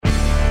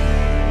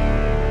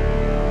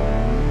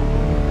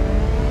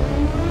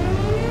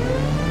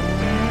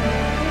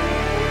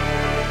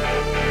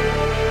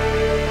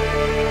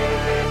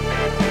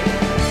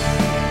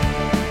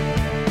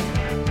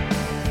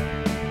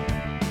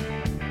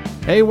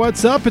Hey,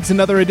 what's up? It's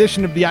another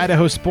edition of the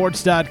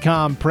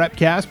IdahoSports.com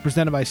Prepcast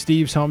presented by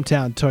Steve's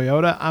Hometown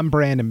Toyota. I'm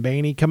Brandon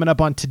Bainey. Coming up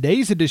on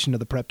today's edition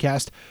of the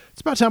Prepcast, it's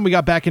about time we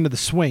got back into the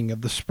swing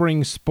of the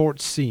spring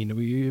sports scene.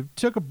 We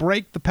took a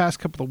break the past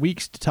couple of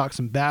weeks to talk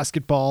some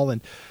basketball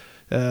and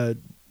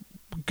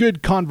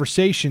good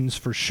conversations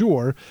for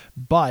sure,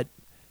 but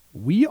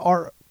we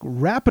are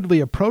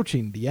rapidly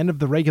approaching the end of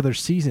the regular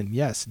season.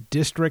 Yes,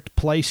 district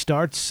play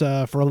starts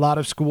for a lot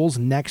of schools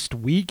next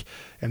week.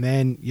 And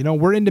then,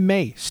 we're into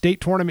May.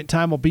 State tournament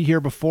time will be here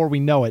before we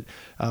know it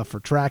for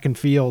track and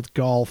field,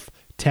 golf,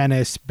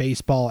 tennis,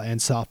 baseball, and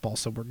softball.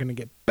 So we're going to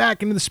get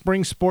back into the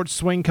spring sports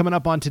swing. Coming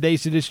up on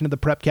today's edition of the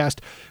Prepcast,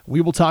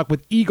 we will talk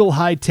with Eagle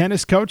High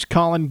tennis coach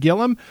Colin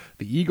Gillam.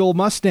 The Eagle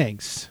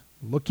Mustangs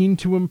looking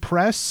to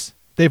impress.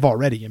 They've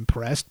already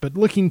impressed, but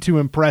looking to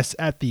impress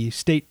at the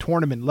state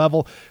tournament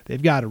level.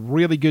 They've got a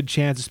really good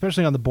chance,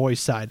 especially on the boys'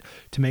 side,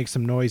 to make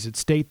some noise at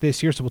state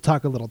this year. So we'll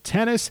talk a little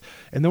tennis,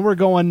 and then we're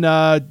going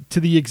to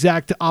the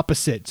exact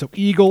opposite. So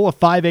Eagle, a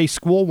 5A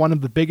school, one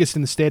of the biggest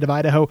in the state of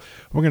Idaho.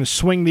 We're going to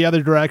swing the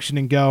other direction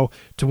and go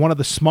to one of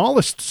the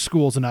smallest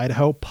schools in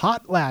Idaho,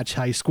 Potlatch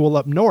High School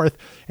up north,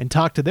 and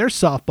talk to their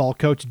softball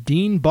coach,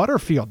 Dean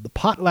Butterfield. The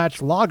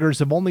Potlatch Loggers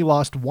have only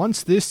lost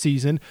once this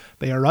season.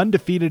 They are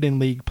undefeated in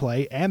league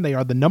play, and they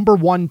are the number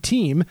one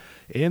team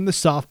in the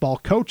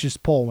softball coaches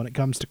poll when it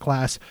comes to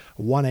Class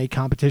 1A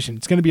competition.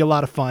 It's going to be a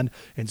lot of fun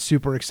and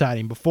super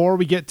exciting. Before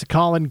we get to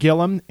Colin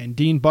Gillam and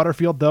Dean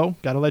Butterfield, though,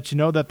 got to let you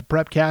know that the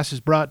Prepcast is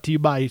brought to you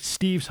by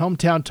Steve's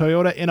Hometown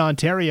Toyota in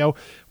Ontario,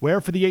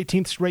 where for the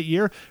 18th straight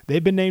year,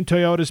 they've been named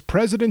Toyota's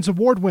President's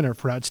Award winner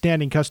for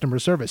outstanding customer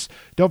service.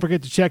 Don't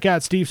forget to check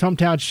out Steve's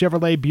Hometown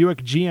Chevrolet,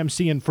 Buick,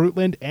 GMC in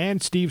Fruitland,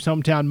 and Steve's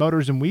Hometown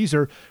Motors in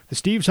Weiser. The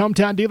Steve's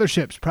Hometown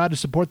dealerships proud to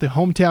support the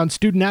hometown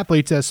student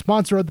athletes as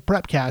sponsor of the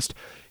Prepcast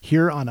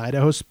here on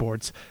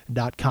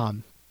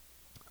IdahoSports.com.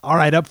 All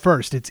right, up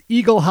first, it's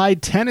Eagle High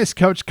tennis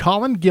coach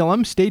Colin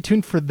Gillam. Stay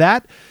tuned for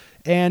that.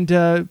 And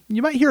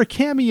you might hear a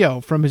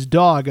cameo from his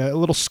dog, a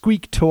little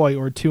squeak toy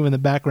or two in the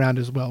background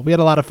as well. We had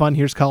a lot of fun.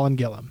 Here's Colin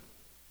Gillam.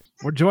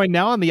 We're joined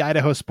now on the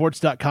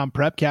IdahoSports.com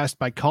Prepcast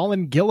by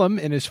Colin Gillam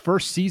in his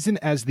first season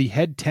as the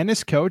head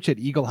tennis coach at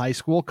Eagle High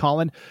School.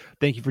 Colin,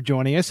 thank you for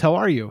joining us. How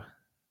are you?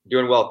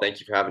 Doing well. Thank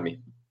you for having me.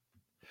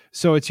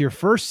 So it's your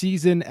first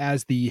season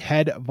as the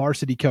head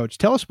varsity coach.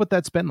 Tell us what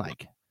that's been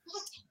like.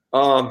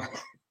 It's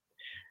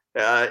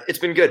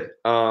been good.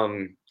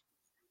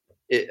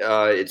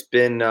 It's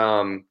been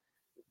a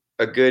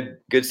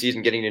good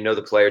season, getting to know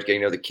the players,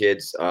 getting to know the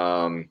kids,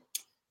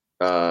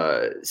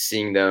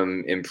 seeing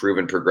them improve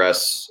and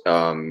progress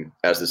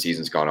as the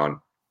season's gone on.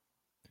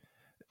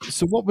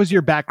 So what was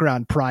your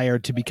background prior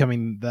to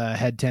becoming the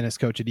head tennis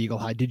coach at Eagle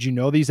High? Did you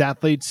know these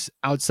athletes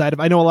outside of,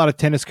 I know a lot of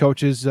tennis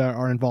coaches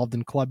are involved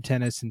in club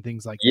tennis and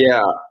things like that.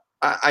 Yeah,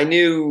 I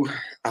knew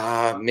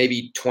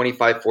maybe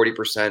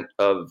 25-40%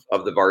 of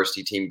the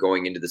varsity team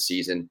going into the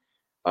season.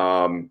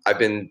 I've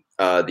been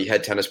the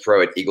head tennis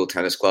pro at Eagle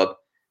Tennis Club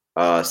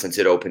since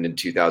it opened in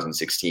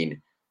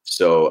 2016.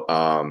 So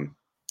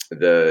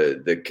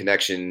the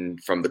connection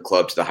from the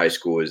club to the high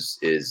school is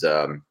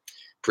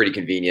pretty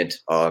convenient.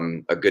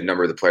 A good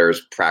number of the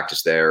players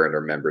practice there and are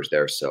members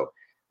there. So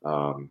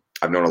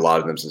I've known a lot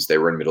of them since they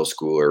were in middle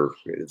school, or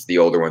it's the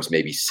older ones,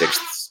 maybe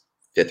fifth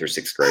or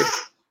sixth grade.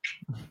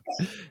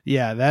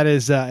 Yeah, that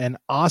is an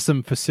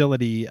awesome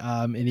facility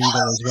in Eagle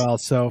as well.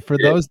 So for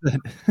those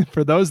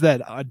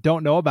that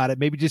don't know about it,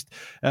 maybe just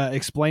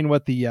explain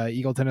what the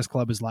Eagle Tennis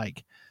Club is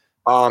like.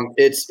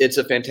 It's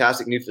a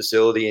fantastic new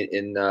facility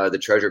in the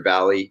Treasure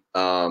Valley.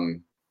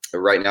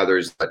 Right now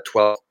there's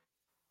 12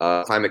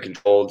 climate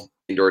controlled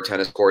indoor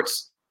tennis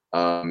courts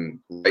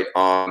right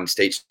on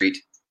State Street.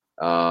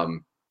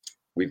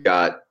 We've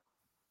got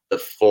the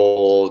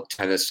full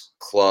tennis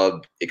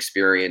club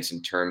experience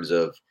in terms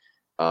of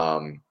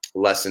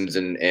lessons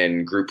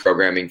and group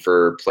programming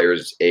for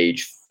players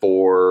age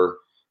 4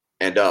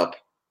 and up.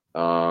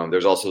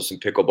 There's also some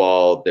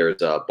pickleball.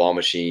 There's ball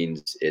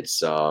machines.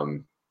 It's a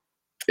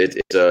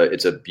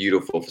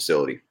beautiful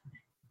facility.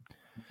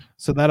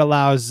 So that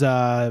allows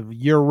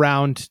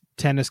year-round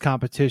tennis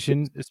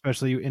competition,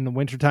 especially in the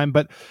wintertime.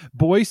 But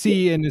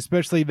Boise, and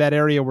especially that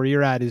area where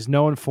you're at, is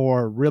known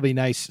for really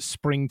nice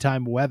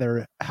springtime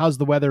weather. How's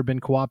the weather been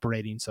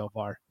cooperating so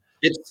far?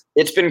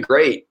 It's been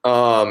great.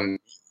 The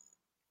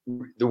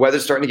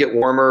weather's starting to get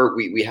warmer.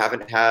 We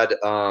haven't had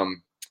a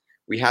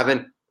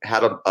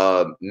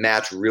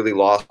match really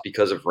lost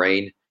because of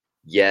rain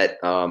yet.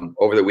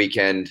 Over the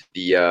weekend,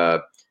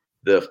 the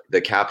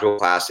Capital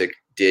Classic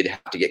did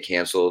have to get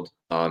canceled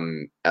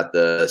at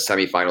the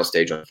semifinal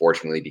stage,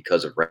 unfortunately,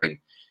 because of rain.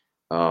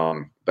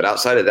 But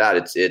outside of that,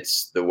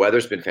 it's the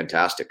weather's been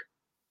fantastic.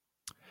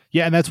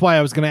 Yeah, and that's why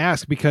I was going to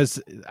ask,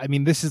 because I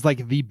mean, this is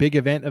like the big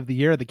event of the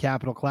year, the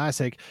Capital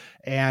Classic,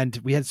 and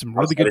we had some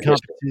really good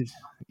competition.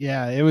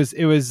 Yeah, it was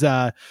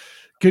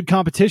good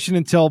competition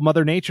until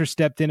Mother Nature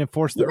stepped in and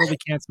forced the early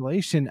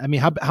cancellation. I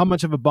mean, how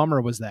much of a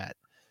bummer was that?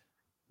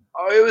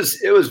 Oh,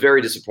 it was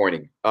very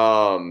disappointing.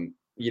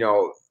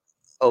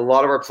 A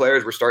lot of our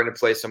players were starting to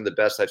play some of the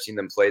best I've seen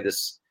them play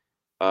this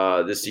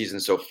this season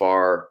so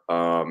far.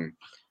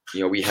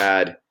 We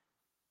had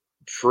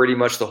pretty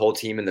much the whole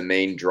team in the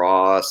main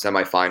draw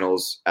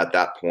semifinals at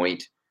that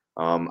point.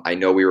 I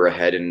know we were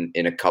ahead in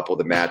a couple of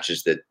the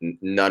matches that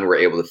none were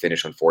able to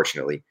finish,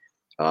 unfortunately.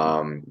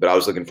 But I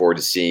was looking forward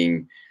to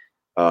seeing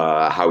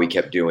how we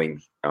kept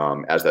doing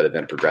as that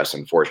event progressed.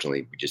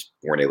 Unfortunately, we just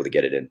weren't able to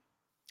get it in.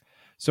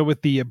 So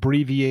with the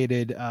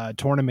abbreviated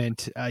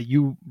tournament,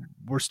 you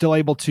were still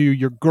able to,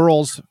 your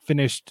girls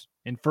finished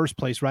in first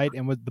place, right?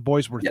 And the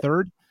boys were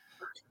third?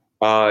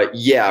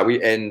 Yeah,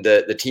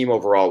 the team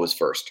overall was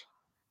first.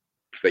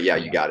 But yeah,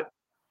 you got it.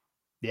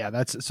 Yeah,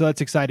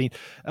 that's exciting.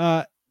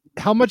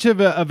 How much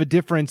of a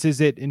difference is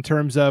it in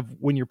terms of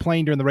when you're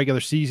playing during the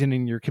regular season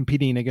and you're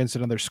competing against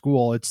another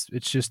school? It's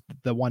just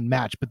the one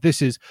match, but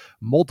this is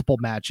multiple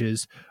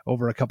matches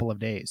over a couple of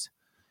days.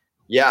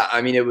 Yeah,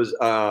 I mean, it was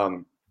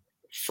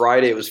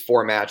Friday. It was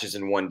 4 matches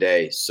in one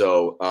day.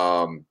 So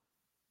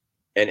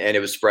and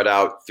it was spread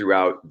out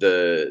throughout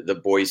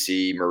the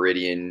Boise,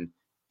 Meridian,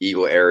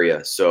 Eagle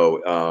area.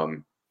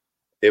 So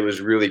it was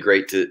really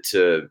great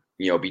to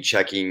be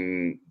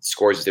checking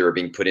scores as they were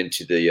being put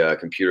into the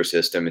computer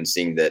system and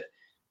seeing that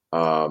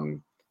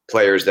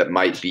players that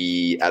might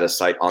be at a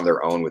site on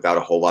their own without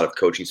a whole lot of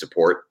coaching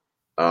support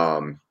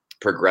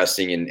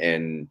progressing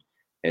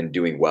and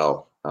doing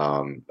well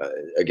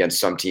against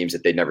some teams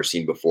that they'd never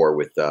seen before,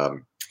 with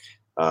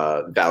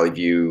Valley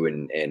View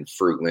and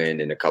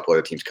Fruitland and a couple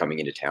other teams coming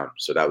into town.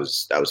 So that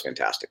was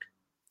fantastic.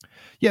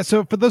 Yeah.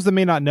 So for those that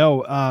may not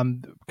know,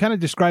 kind of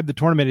describe the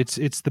tournament.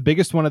 It's the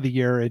biggest one of the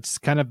year. It's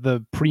kind of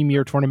the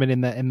premier tournament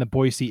in the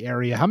Boise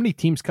area. How many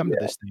teams come to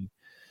this thing?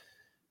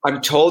 I'm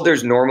told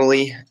there's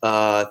normally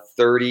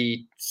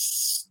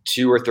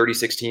 32 or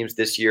 36 teams.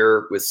 This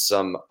year, with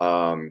some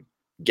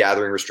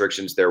gathering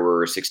restrictions, there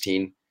were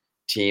 16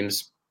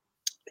 teams,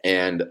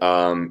 and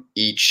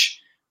each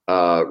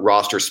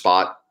roster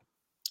spot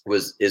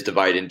was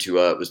divided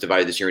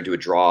this year into a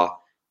draw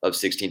of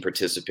 16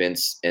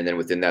 participants. And then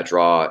within that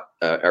draw,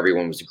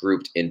 everyone was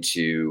grouped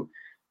into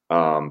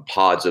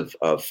pods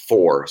of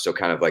 4. So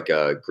kind of like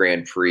a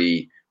Grand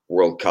Prix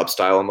World Cup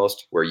style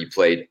almost, where you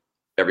played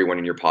everyone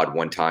in your pod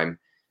one time.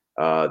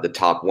 The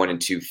top 1 and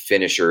 2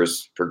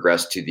 finishers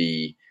progressed to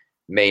the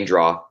main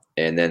draw,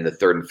 and then the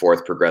 3rd and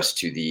 4th progressed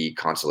to the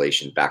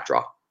consolation back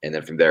draw. And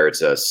then from there,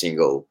 it's a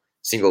single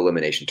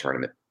elimination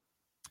tournament.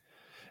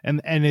 And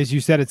as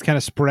you said, it's kind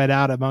of spread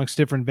out amongst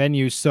different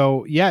venues.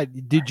 So yeah,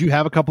 did you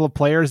have a couple of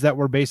players that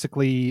were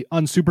basically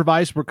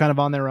unsupervised, were kind of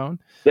on their own?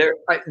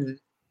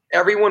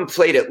 Everyone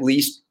played at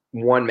least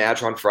one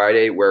match on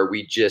Friday where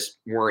we just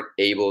weren't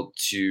able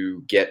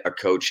to get a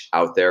coach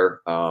out there.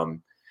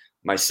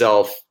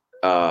 Myself,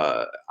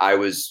 I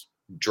was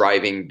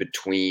driving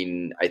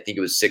between, I think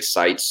it was 6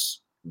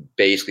 sites,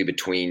 basically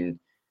between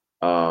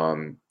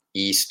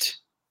East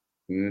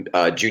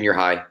Junior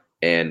High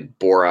and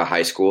Bora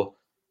High School.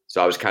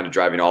 So I was kind of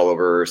driving all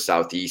over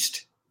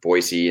Southeast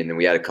Boise, and then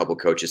we had a couple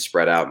coaches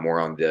spread out more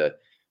on the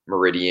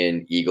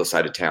Meridian, Eagle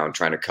side of town,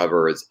 trying to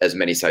cover as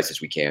many sites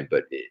as we can.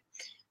 But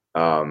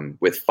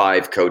with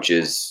 5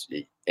 coaches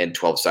and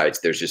 12 sites,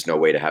 there's just no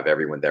way to have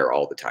everyone there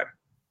all the time.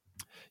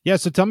 Yeah.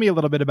 So tell me a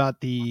little bit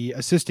about the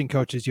assistant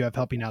coaches you have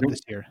helping out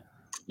this year.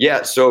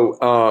 Yeah.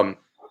 So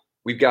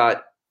we've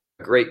got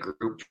a great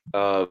group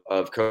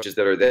of coaches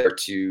that are there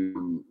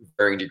to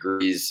varying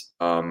degrees.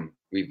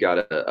 We've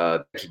got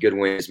Becky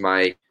Goodwin is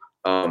my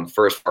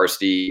first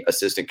varsity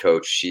assistant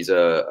coach. She's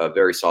a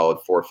very solid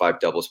 4 or 5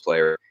 doubles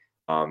player.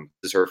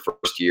 This is her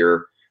first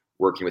year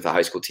working with a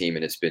high school team,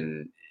 and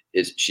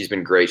she's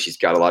been great. She's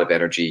got a lot of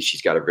energy.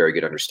 She's got a very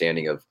good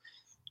understanding of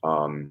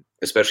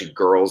especially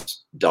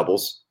girls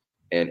doubles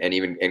and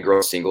even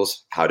girls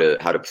singles, how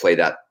to play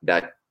that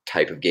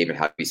type of game and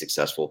how to be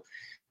successful.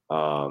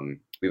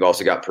 We've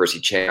also got Percy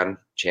Chan,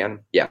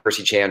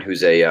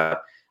 who's I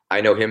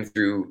know him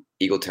through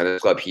Eagle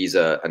Tennis Club. He's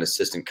an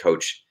assistant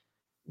coach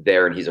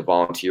there, and he's a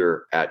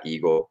volunteer at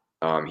Eagle.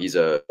 He's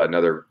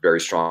another very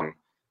strong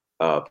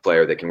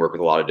player that can work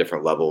with a lot of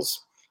different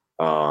levels.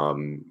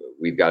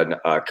 We've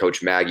got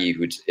Coach Maggie,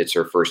 it's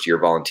her first year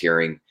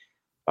volunteering.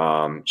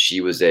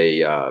 She's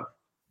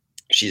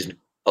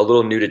a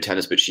little new to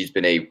tennis, but she's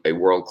been a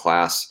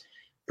world-class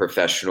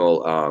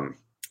professional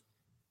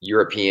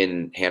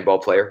European handball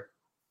player.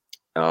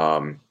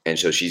 And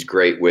so she's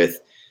great with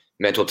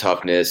mental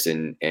toughness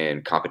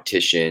and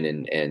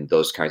competition and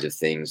those kinds of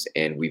things.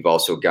 And we've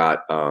also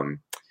got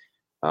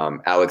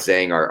Alex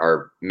Zhang,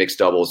 our mixed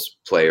doubles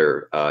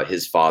player.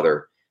 His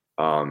father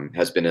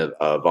has been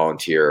a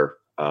volunteer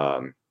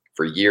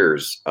for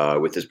years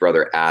with his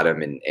brother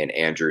Adam and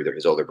Andrew. They're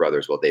his older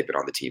brothers. Well, they've been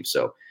on the team.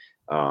 So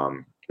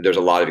there's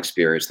a lot of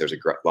experience. There's a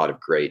lot of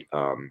great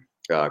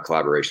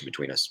collaboration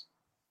between us.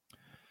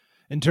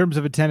 In terms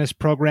of a tennis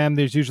program,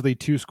 there's usually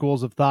 2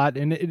 schools of thought,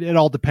 and it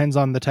all depends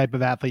on the type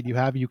of athlete you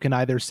have. You can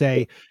either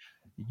say,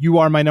 you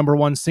are my number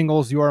 1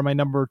 singles, you are my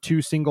number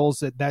 2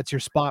 singles, that's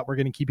your spot, we're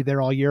going to keep you there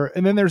all year.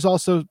 And then there's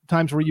also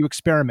times where you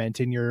experiment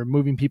and you're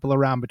moving people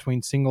around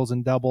between singles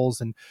and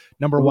doubles and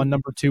number 1,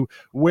 number 2.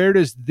 Where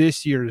does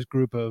this year's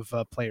group of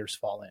players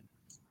fall in?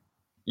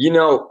 You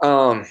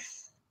know,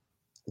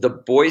 the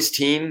boys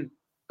team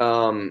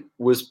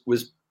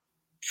was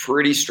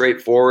pretty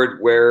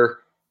straightforward, where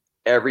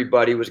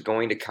everybody was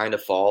going to kind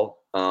of fall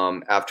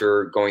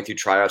after going through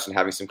tryouts and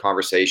having some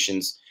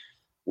conversations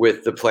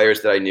with the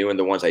players that I knew and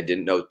the ones I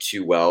didn't know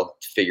too well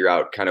to figure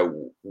out kind of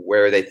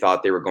where they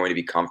thought they were going to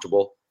be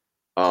comfortable,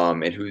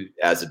 and who,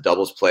 as a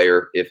doubles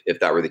player, if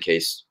that were the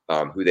case,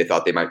 who they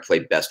thought they might play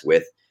best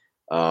with.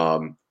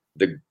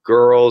 The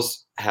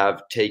girls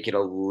have taken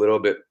a little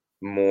bit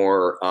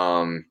more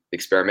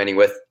experimenting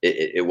with.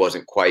 It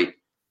wasn't quite.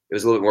 It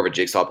was a little bit more of a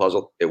jigsaw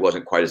puzzle. It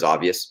wasn't quite as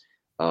obvious.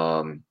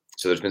 So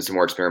there's been some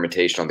more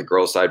experimentation on the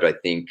girls' side, but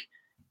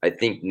I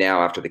think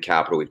now after the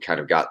Capitol, we've kind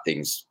of got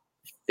things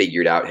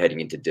figured out heading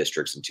into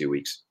districts in 2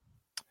 weeks.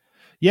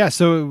 Yeah.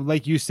 So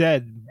like you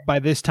said, by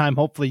this time,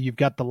 hopefully you've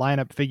got the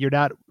lineup figured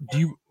out.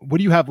 What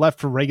do you have left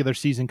for regular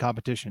season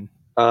competition?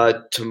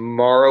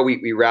 Tomorrow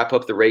we wrap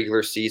up the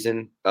regular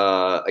season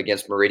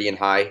against Meridian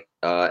High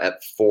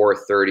at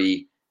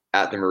 4:30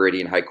 at the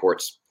Meridian High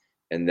courts.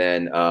 And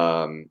then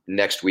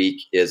next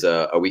week is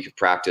a week of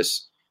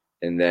practice.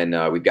 And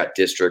then we've got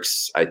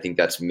districts. I think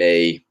that's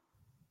May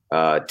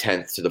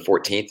 10th to the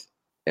 14th.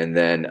 And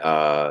then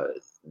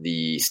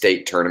the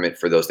state tournament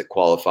for those that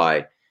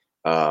qualify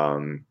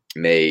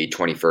May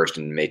 21st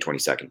and May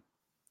 22nd.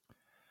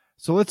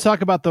 So let's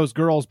talk about those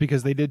girls,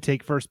 because they did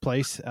take first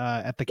place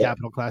at the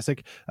Capitol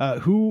Classic.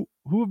 Who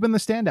have been the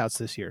standouts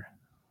this year?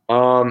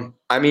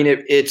 I mean,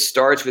 it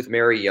starts with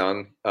Mary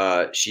Young.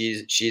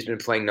 She's been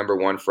playing number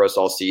one for us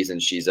all season.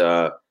 She's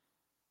a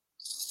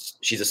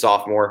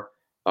sophomore.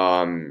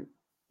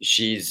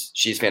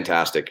 She's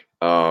fantastic.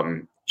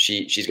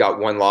 She's got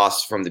one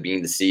loss from the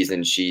beginning of the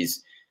season.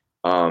 She's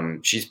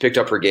picked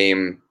up her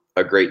game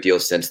a great deal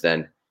since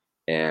then,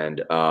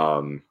 and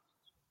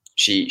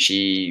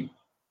she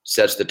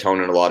sets the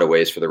tone in a lot of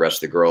ways for the rest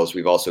of the girls.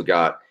 We've also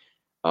got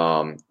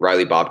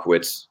Riley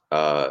Bobkowitz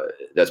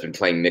that's been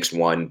playing mixed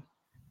one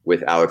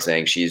with Alex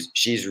Zhang.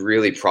 She's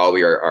really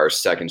probably our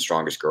second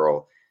strongest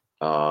girl.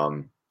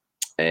 And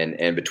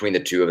between the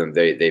two of them,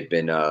 they've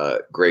been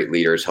great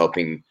leaders,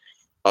 helping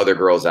other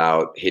girls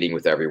out, hitting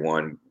with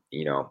everyone.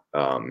 You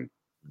know,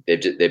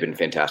 they've been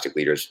fantastic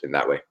leaders in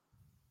that way.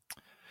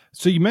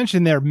 So you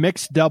mentioned they're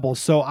mixed doubles.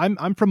 So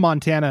I'm from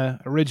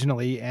Montana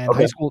originally, and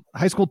Okay.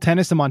 high school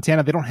tennis in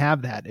Montana, they don't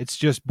have that. It's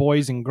just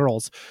boys and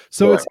girls.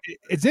 So Right.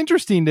 it's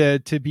interesting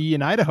to be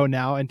in Idaho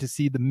now and to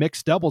see the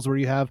mixed doubles where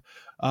you have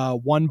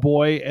one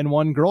boy and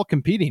one girl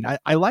competing.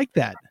 I like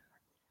that.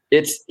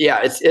 It's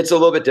a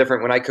little bit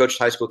different. When I coached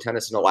high school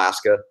tennis in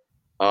Alaska,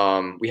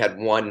 we had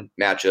one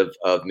match of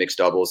mixed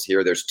doubles.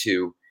 Here there's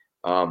two.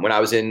 When I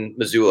was in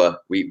Missoula,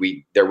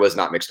 there was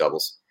not mixed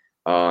doubles.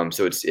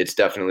 So it's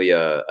definitely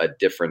a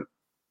different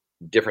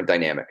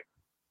dynamic.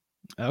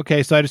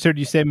 Okay, so I just heard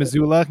you say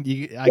Missoula.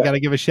 I got to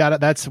give a shout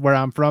out. That's where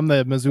I'm from,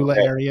 the Missoula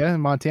area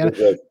in Montana.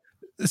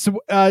 So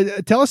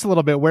tell us a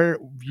little bit where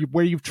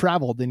you've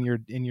traveled in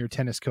your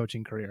tennis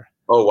coaching career.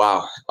 Oh,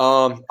 wow.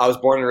 I was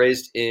born and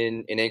raised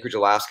in Anchorage,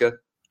 Alaska.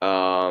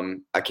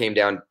 I came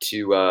down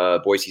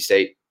to Boise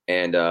State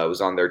and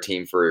was on their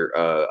team for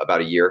about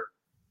a year.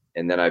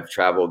 And then I've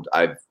traveled.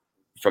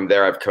 From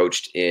there, I've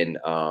coached in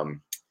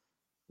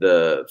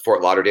the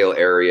Fort Lauderdale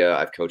area.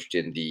 I've coached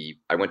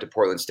I went to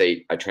Portland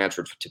State. I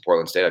transferred to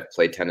Portland State. I've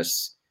played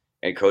tennis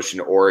and coached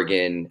in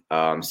Oregon,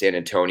 San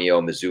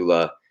Antonio,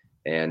 Missoula,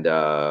 and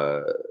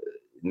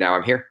now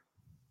I'm here.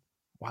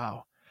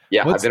 Wow.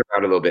 Yeah, I've been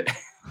around a little bit.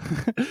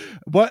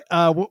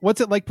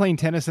 What's it like playing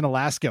tennis in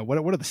Alaska? What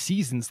are the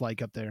seasons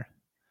like up there?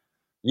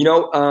 You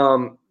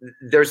know,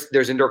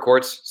 there's indoor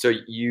courts, so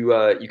you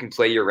can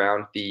play year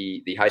round.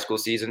 The high school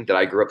season that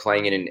I grew up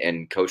playing in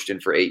and coached in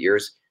for 8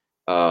 years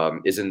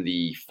is in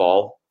the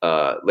fall,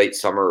 late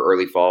summer,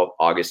 early fall,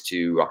 August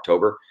to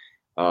October.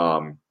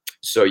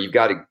 So you've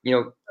got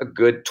a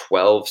good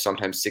 12,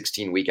 sometimes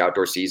 16-week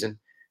outdoor season.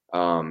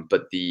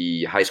 But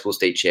the high school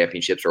state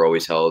championships are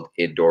always held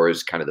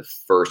indoors, kind of the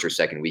first or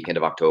second weekend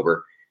of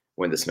October,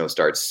 when the snow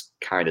starts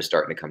kind of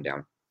starting to come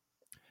down.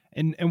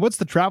 And what's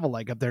the travel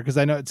like up there? Because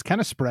I know it's kind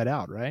of spread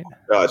out, right?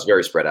 Oh, it's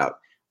very spread out.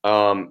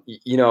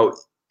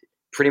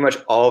 Pretty much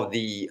all of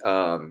the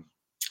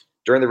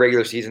during the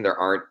regular season, there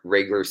aren't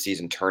regular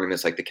season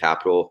tournaments like the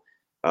Capitol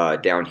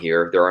down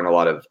here. There aren't a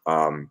lot of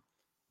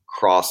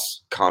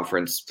cross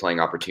conference playing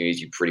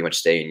opportunities. You pretty much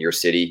stay in your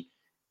city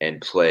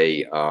and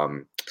play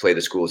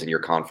the schools in your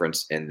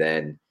conference, and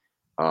then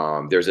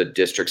there's a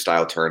district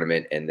style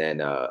tournament, and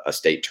then a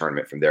state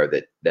tournament from there.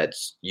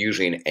 That's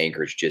usually in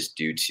Anchorage, just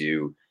due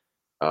to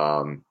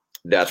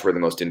that's where the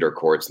most indoor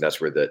courts, and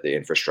that's where the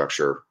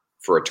infrastructure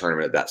for a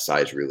tournament of that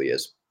size really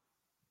is.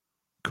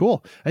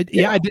 Cool. I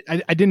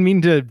didn't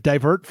mean to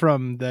divert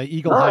from the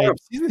Eagle High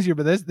season this year,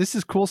 but this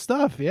is cool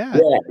stuff. Yeah.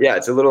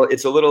 It's a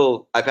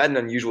little. I've had an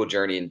unusual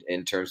journey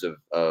in terms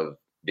of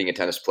being a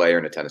tennis player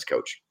and a tennis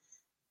coach.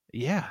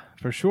 Yeah,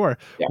 for sure.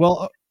 Yeah.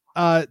 Well,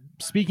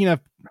 speaking of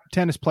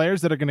tennis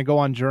players that are going to go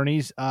on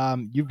journeys,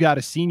 you've got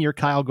a senior,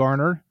 Kyle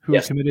Garner, who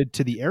committed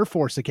to the Air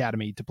Force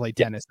Academy to play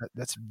tennis.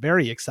 That's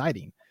very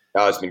exciting.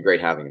 Oh, it's been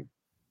great having him.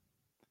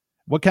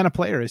 What kind of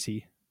player is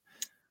he?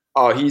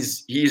 Oh,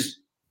 he's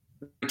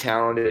really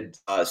talented,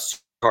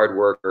 hard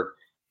worker,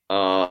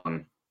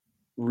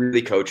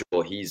 really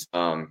coachable. He's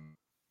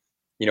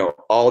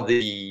all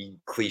the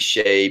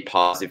cliche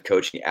positive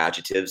coaching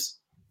adjectives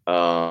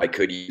I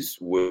could use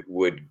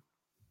would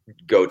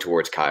go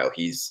towards Kyle.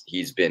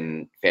 He's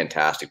been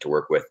fantastic to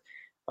work with.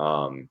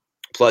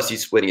 Plus,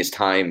 he's splitting his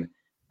time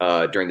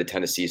during the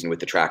tennis season with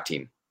the track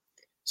team.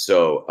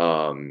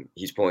 So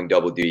he's pulling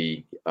double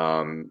duty.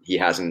 He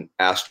hasn't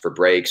asked for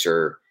breaks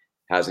or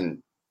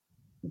hasn't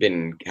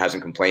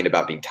complained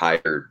about being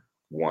tired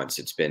once.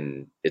 It's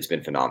been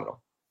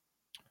phenomenal.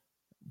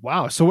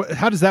 Wow. So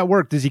how does that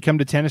work? Does he come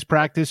to tennis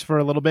practice for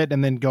a little bit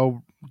and then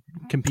go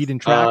compete in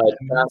track?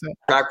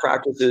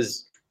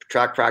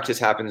 Track practice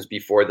happens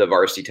before the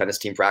varsity tennis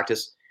team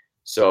practice.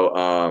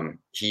 So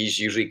he's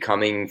usually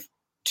coming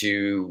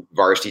to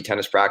varsity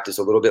tennis practice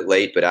a little bit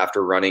late, but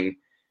after running,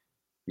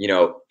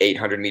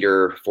 800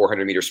 meter,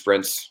 400 meter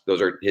sprints,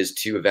 those are his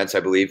two events,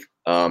 I believe,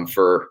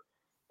 for,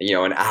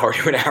 an hour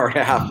to an hour and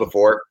a half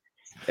before.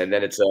 And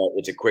then it's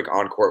a quick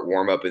on-court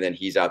warm up. And then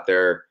he's out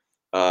there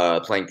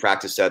playing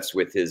practice sets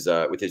with his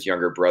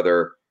younger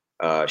brother,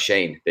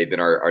 Shane. They've been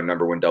our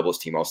number one doubles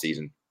team all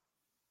season.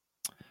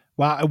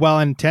 Wow. Well,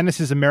 and tennis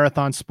is a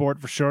marathon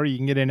sport for sure. You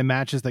can get into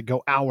matches that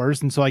go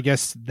hours. And so I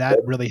guess that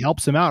really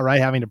helps him out,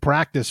 right? Having to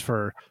practice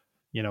for,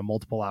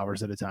 multiple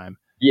hours at a time.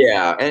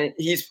 Yeah. And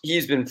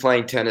he's been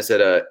playing tennis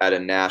at a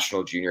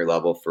national junior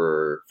level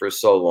for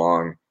so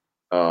long.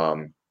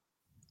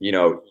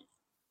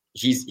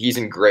 He's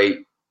in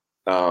great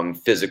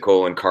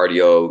physical and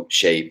cardio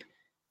shape.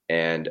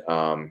 And,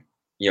 going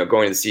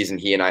into the season,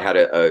 he and I had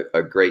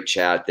a great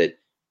chat that,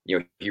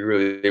 he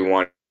really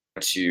wanted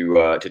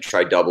to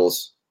try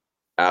doubles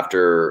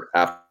after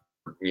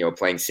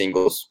playing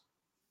singles,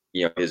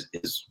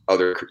 his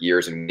other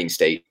years in winning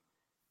state,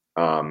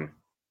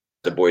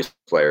 the boys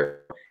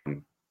player.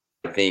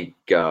 I think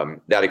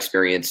that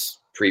experience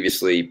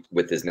previously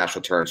with his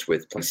national tournaments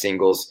with playing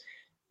singles,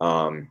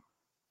 wanting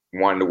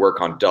to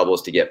work on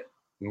doubles to get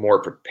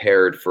more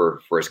prepared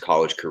for his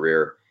college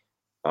career,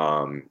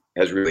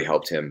 has really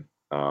helped him.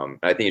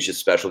 I think it's just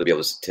special to be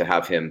able to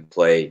have him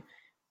play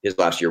his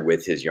last year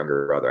with his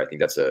younger brother. I think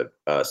that's a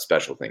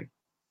special thing.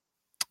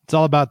 It's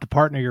all about the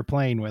partner you're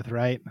playing with,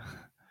 right?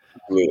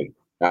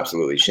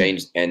 Absolutely.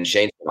 Shane's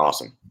been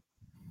awesome.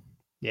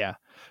 Yeah.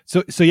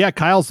 So yeah,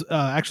 Kyle's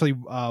actually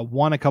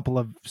won a couple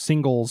of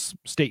singles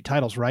state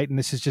titles, right? And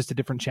this is just a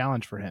different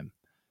challenge for him.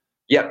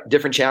 Yep,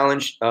 different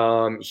challenge.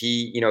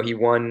 He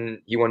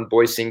won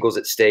boys singles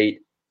at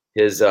state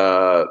his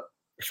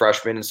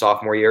freshman and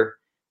sophomore year.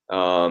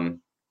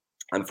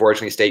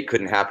 Unfortunately, state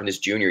couldn't happen his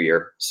junior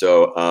year.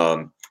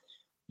 So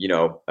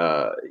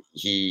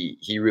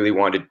he really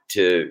wanted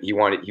to. He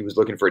was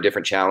looking for a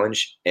different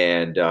challenge,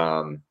 and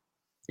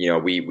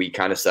we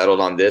kind of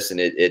settled on this, and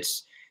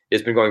it's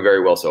been going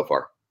very well so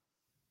far.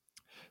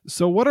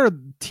 So what are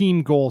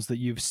team goals that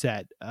you've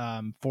set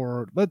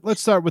for, let's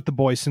start with the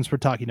boys since we're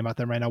talking about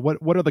them right now.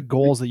 What are the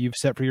goals that you've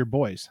set for your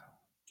boys?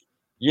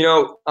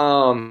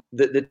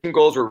 The team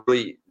goals were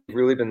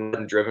really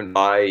been driven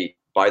by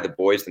the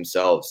boys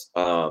themselves.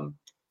 For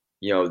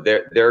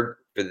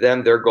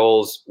them, their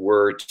goals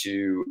were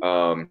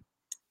to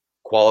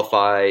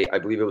qualify, I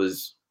believe it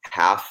was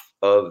half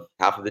of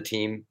the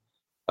team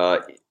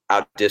out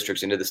of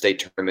districts into the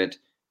state tournament,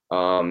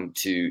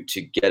 to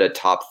get a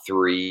top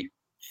 3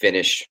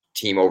 finish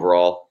team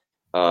overall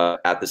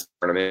at this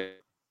tournament.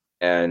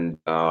 And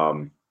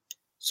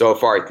so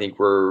far, I think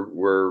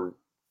we're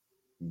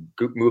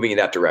moving in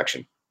that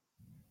direction.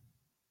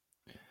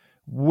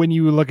 When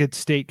you look at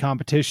state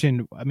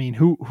competition, I mean,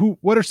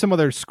 what are some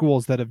other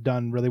schools that have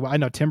done really well? I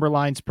know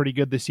Timberline's pretty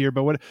good this year,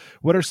 but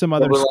what are some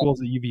other schools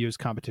that you view as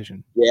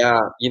competition?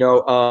 Yeah.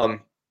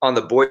 On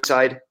the boys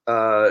side,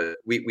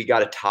 we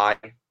got a tie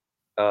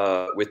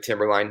with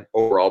Timberline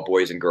overall,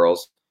 boys and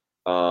girls.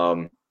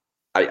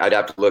 I'd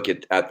have to look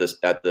at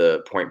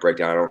the point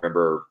breakdown. I don't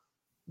remember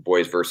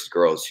boys versus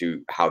girls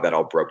how that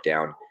all broke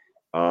down.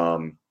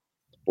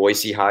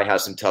 Boise High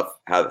has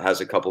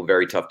has a couple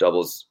very tough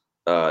doubles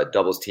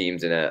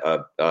teams and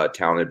a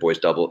talented boys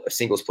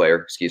singles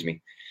player. Excuse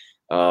me.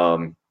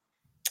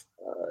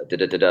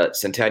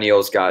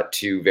 Centennial's got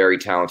 2 very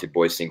talented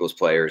boys singles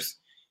players.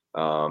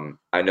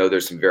 I know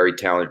there's some very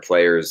talented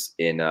players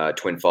in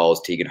Twin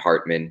Falls. Tegan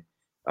Hartman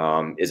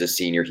is a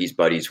senior. He's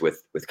buddies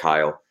with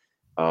Kyle.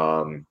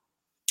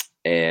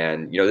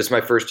 And this is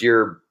my first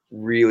year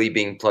really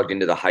being plugged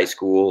into the high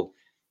school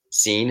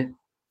scene.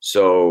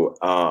 So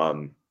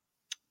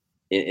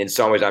in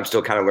some ways, I'm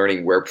still kind of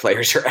learning where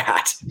players are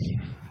at.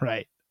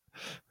 Right.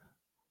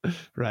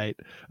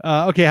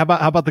 Okay. How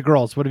about the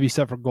girls? What have you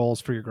set for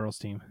goals for your girls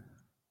team?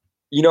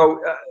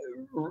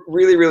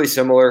 Really, really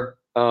similar.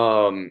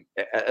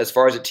 As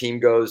far as a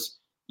team goes,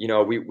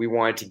 we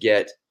wanted to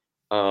get,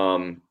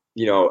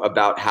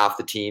 about half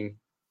the team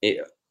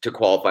to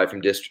qualify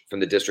from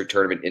the district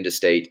tournament into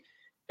state.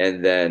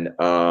 And then,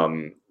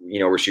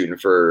 we're shooting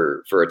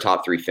for a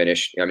top 3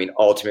 finish. I mean,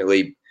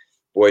 ultimately,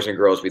 boys and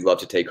girls, we'd love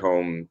to take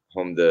home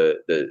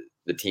the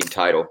team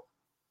title.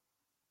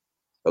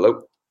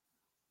 Hello?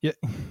 Yeah.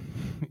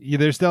 You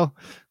there still?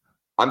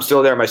 I'm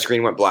still there. My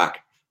screen went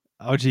black.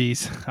 Oh,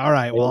 geez. All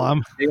right.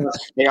 Well,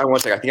 Hang on one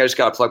second. I think I just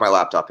got to plug my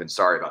laptop in.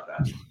 Sorry about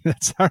that.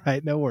 That's all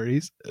right. No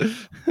worries.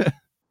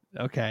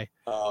 Okay.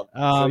 I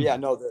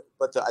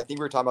think we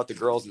were talking about the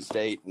girls in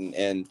state,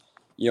 and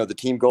the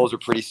team goals are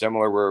pretty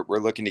similar. We're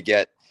looking to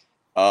get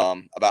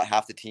about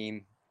half the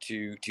team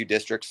to 2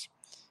 districts,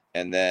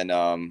 and then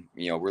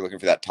we're looking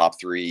for that top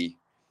 3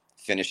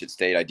 finish at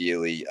state,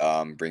 ideally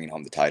bringing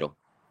home the title.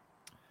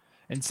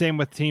 And same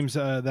with teams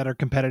that are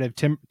competitive.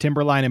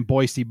 Timberline and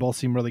Boise both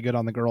seem really good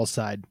on the girls'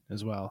 side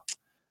as well.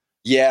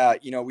 Yeah,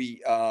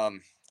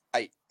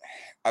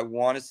 I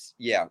want to.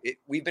 Yeah,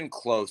 we've been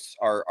close.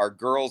 Our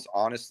girls,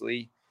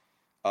 honestly,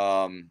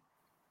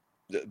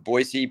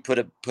 Boise put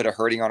a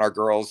hurting on our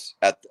girls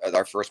at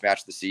our first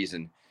match of the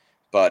season,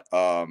 but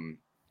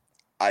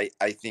I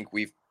think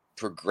we've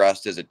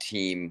progressed as a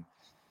team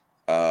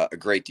a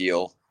great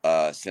deal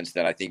since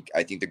then. I think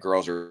the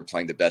girls are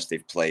playing the best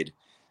they've played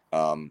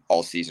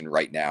all season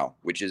right now,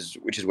 which is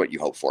what you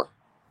hope for.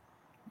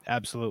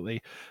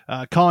 Absolutely.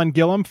 Colin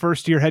Gillam,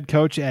 first-year head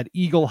coach at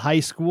Eagle High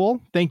School.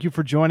 Thank you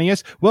for joining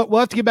us. We'll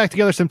have to get back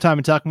together sometime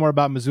and talk more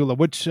about Missoula.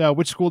 Which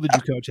school did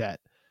you coach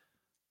at?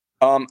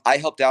 I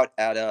helped out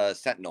at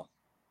Sentinel.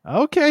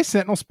 Okay,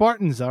 Sentinel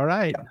Spartans. All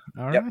right.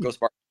 Yeah. All right. Go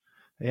Spartans.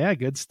 Yeah,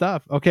 good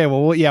stuff. Okay,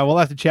 well, we'll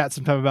have to chat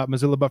sometime about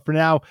Missoula. But for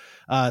now,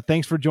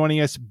 thanks for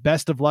joining us.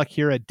 Best of luck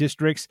here at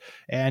districts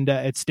and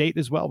at state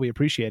as well. We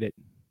appreciate it.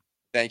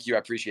 Thank you. I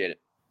appreciate it.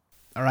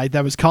 All right,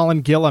 that was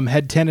Colin Gillam,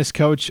 head tennis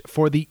coach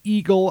for the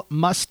Eagle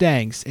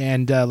Mustangs.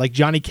 And like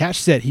Johnny Cash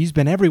said, he's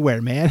been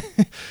everywhere, man.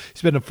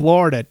 He's been in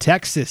Florida,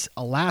 Texas,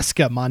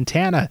 Alaska,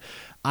 Montana,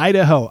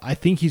 Idaho. I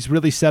think he's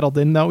really settled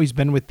in, though. He's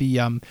been with the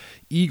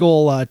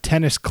Eagle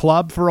Tennis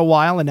Club for a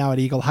while and now at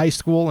Eagle High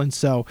School. And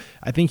so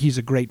I think he's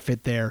a great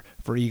fit there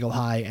for Eagle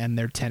High and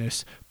their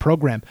tennis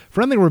program.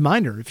 Friendly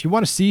reminder, if you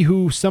want to see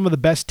who some of the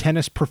best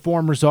tennis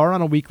performers are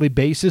on a weekly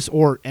basis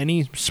or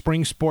any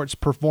spring sports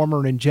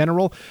performer in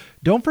general,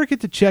 don't forget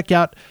to check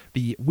out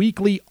the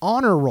weekly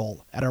honor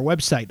roll at our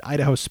website,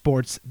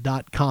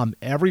 idahosports.com.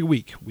 Every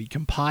week we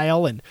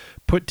compile and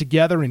put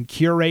together and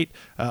curate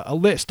a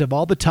list of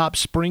all the top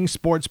spring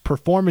sports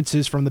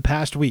performances from the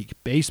past week: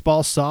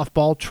 baseball,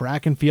 softball,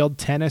 track and field,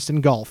 tennis,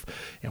 and golf.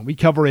 And we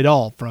cover it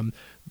all from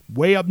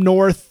way up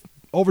north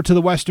over to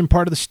the western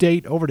part of the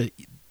state, over to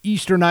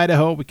eastern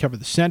Idaho. We cover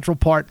the central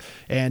part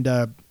and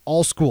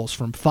all schools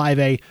from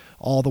 5A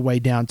all the way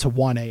down to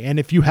 1A. And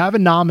if you have a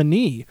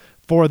nominee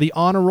for the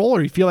honor roll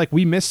or you feel like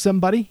we missed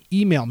somebody,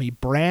 email me,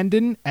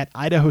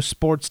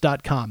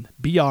 Brandon@idahosports.com,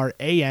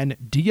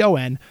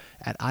 BRANDON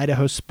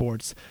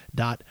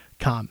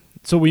 @idahosports.com.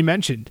 So we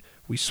mentioned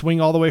we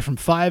swing all the way from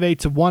 5A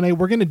to 1A.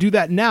 We're going to do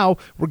that now.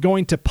 We're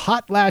going to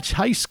Potlatch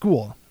High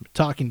School. We're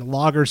talking to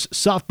Loggers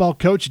softball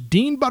coach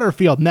Dean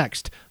Butterfield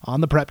next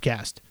on the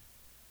Prepcast.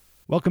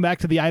 Welcome back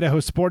to the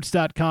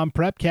idahosports.com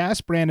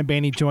Prepcast. Brandon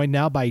Baney joined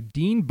now by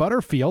Dean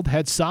Butterfield,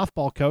 head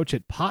softball coach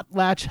at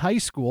Potlatch High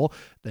School,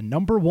 the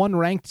number 1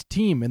 ranked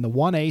team in the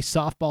 1A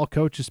softball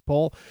coaches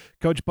poll.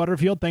 Coach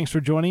Butterfield, thanks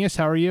for joining us.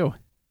 How are you?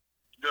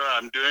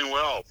 I'm doing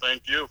well.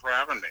 Thank you for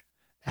having me.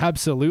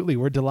 Absolutely.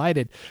 We're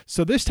delighted.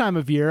 So this time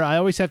of year, I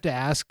always have to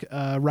ask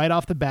right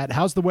off the bat,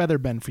 how's the weather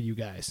been for you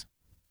guys?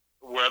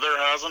 Weather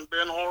hasn't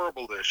been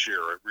horrible this year.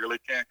 I really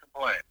can't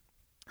complain.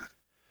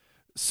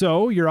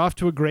 So you're off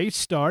to a great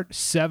start,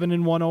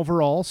 7-1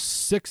 overall,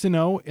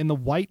 6-0 in the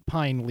White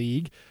Pine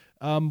League.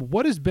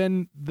 What has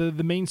been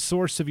the main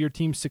source of your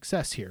team's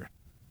success here?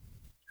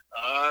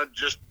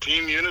 Just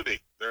team unity.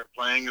 They're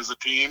playing as a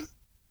team.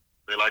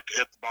 They like to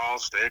hit the ball,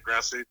 stay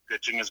aggressive.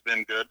 Pitching has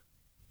been good.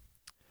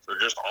 So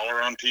just all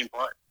around team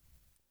play.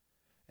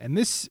 And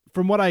this,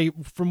 from what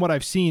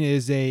I've seen,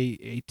 is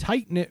a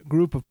tight knit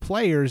group of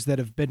players that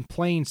have been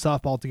playing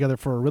softball together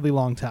for a really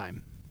long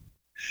time.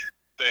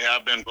 They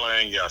have been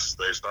playing, yes.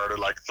 They started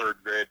like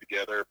 3rd grade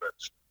together, but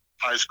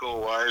high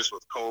school wise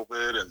with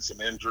COVID and some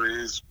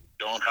injuries,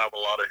 don't have a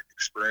lot of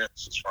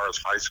experience as far as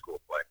high school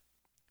play.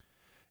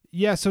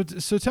 Yeah. So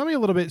tell me a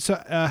little bit.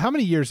 So how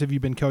many years have you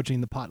been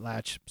coaching the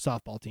Potlatch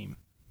softball team?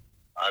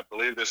 I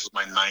believe this is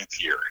my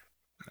 9th year.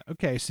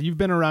 Okay, so you've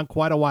been around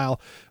quite a while.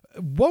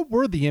 What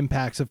were the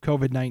impacts of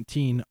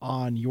COVID-19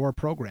 on your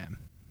program?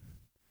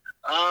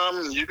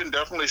 You can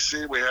definitely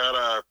see we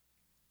had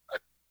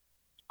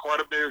quite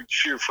a big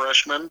few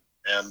freshmen,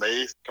 and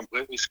they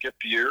completely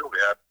skipped a year. We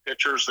had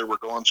pitchers that were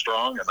going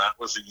strong, and that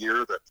was a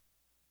year that,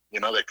 they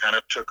kind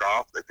of took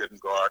off. They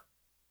couldn't go out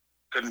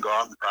and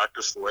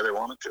practice the way they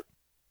wanted to.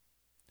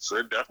 So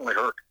it definitely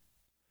hurt.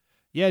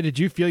 Yeah, did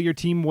you feel your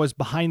team was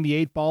behind the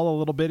 8 ball a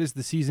little bit as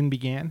the season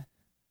began?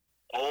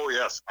 Oh,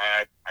 yes.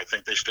 I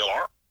think they still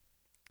are.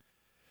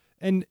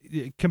 And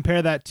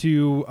compare that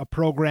to a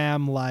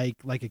program like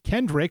a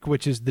Kendrick,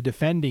 which is the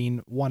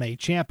defending 1A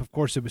champ. Of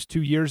course, it was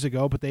 2 years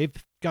ago, but they've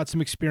got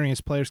some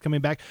experienced players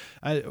coming back.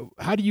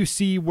 How do you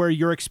see where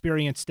your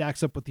experience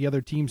stacks up with the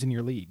other teams in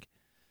your league?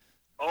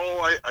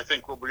 Oh, I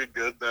think we'll be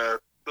good. The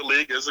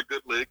league is a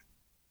good league.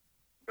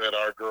 But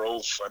our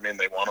girls,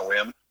 they want to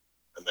win,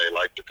 and they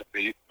like to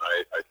compete.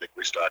 I think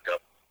we stack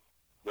up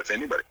with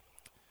anybody.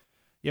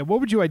 Yeah, what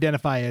would you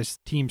identify as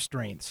team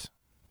strengths?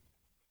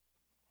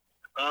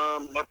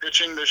 Our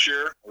pitching this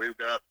year, we've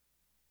got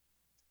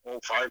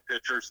 5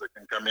 pitchers that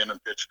can come in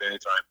and pitch at any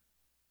time.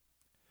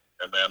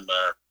 And then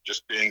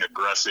just being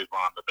aggressive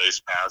on the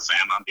base paths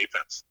and on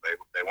defense.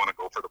 They want to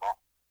go for the ball.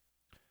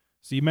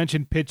 So you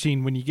mentioned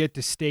pitching. When you get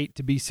to state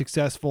to be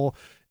successful,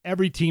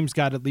 every team's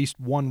got at least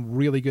one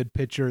really good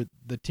pitcher.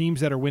 The teams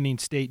that are winning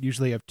state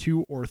usually have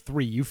 2 or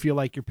 3. You feel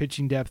like your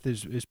pitching depth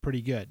is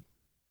pretty good.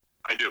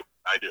 I do.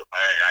 I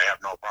have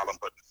no problem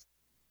putting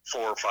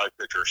 4 or 5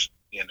 pitchers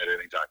in at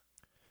any time.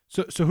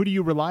 So who do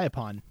you rely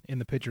upon in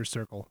the pitcher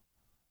circle?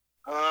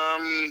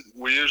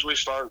 We usually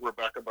start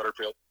Rebecca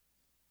Butterfield.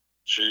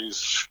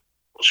 She's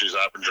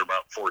averaging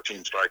about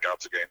 14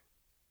 strikeouts a game.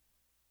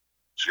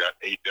 She got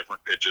 8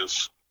 different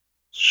pitches.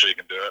 She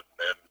can do it.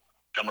 And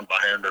coming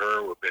behind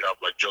her would be help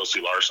like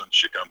Josie Larson.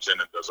 She comes in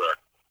and does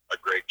a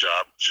great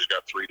job. She's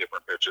got 3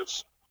 different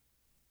pitches,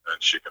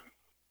 and she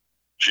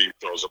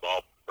throws the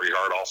ball pretty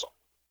hard also.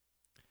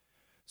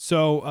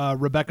 So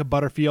Rebecca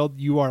Butterfield,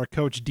 you are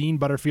Coach Dean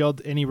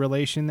Butterfield. Any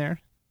relation there?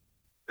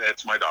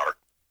 It's my daughter.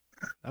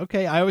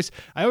 Okay, I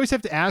always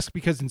have to ask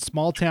because in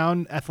small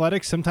town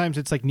athletics, sometimes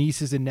it's like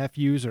nieces and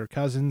nephews or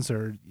cousins,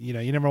 or you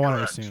never want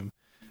to assume.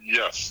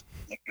 Yes.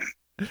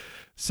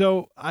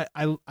 So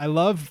I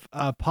love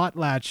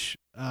Potlatch.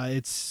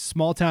 It's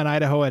small town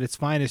Idaho at its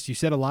finest. You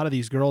said a lot of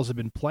these girls have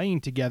been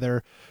playing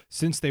together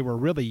since they were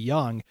really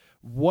young.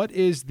 What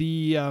is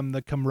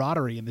the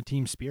camaraderie and the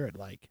team spirit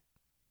like?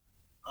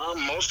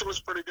 Most of it's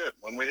pretty good.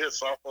 When we hit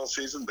softball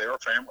season, they are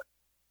family.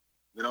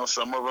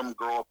 Some of them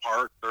grow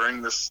apart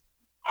during this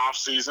off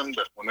season,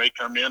 but when they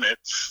come in,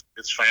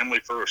 it's family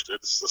first.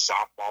 It's the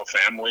softball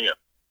family, and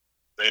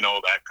they know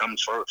that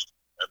comes first.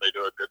 And they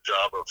do a good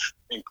job of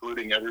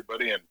including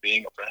everybody and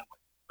being a family.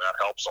 That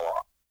helps a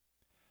lot.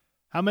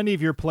 How many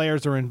of your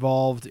players are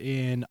involved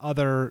in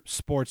other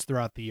sports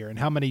throughout the year, and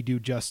how many do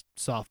just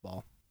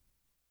softball?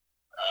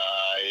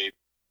 I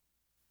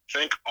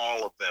think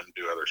all of them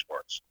do other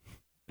sports.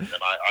 And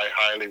I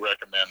highly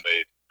recommend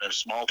in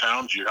small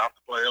towns, you have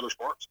to play other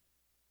sports.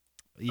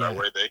 Yeah. That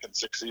way they can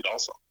succeed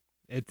also.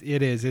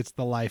 It is. It's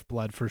the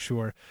lifeblood for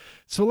sure.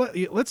 So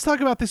let's talk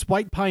about this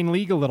White Pine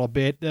League a little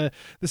bit. The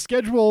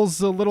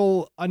schedule's a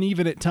little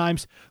uneven at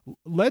times.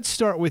 Let's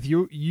start with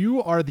you.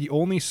 You are the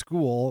only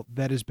school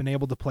that has been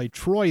able to play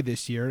Troy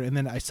this year. And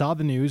then I saw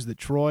the news that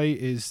Troy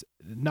is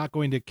not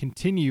going to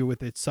continue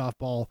with its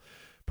softball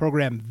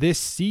program this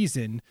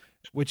season,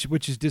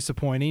 which is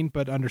disappointing,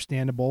 but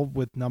understandable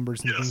with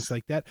numbers and things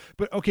like that.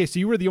 But okay, so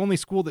you were the only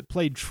school that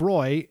played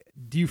Troy.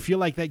 Do you feel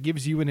like that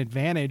gives you an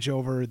advantage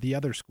over the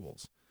other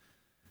schools?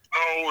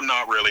 Oh,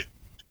 not really.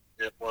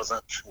 It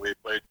wasn't. We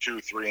played 2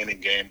 3-inning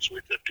games. We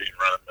 15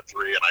 running the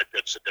 3, and I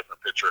pitched a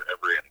different pitcher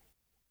every inning.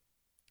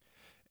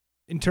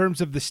 In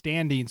terms of the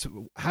standings,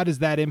 how does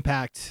that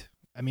impact?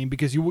 I mean,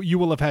 because you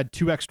will have had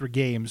 2 extra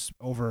games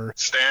over.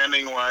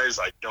 Standing wise,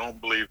 I don't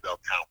believe they'll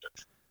count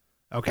it.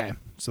 Okay,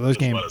 so those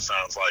games. What it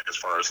sounds like as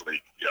far as league,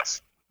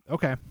 yes.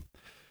 Okay.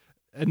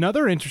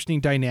 Another interesting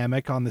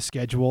dynamic on the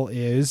schedule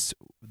is,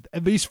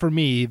 at least for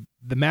me,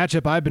 the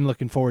matchup I've been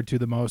looking forward to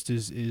the most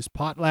is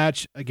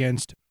Potlatch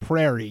against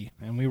Prairie.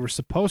 And we were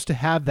supposed to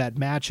have that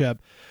matchup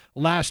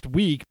last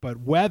week, but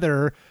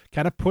weather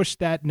kind of pushed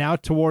that now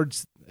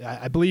towards,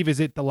 I believe,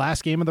 is it the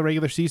last game of the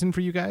regular season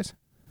for you guys?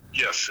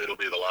 Yes, it'll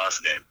be the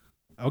last game.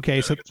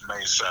 Okay, so it's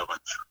May 7th.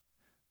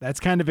 That's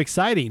kind of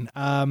exciting.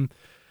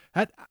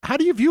 How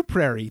do you view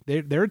Prairie?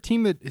 They're a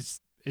team that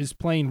is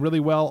playing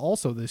really well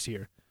also this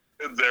year.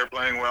 They're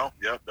playing well.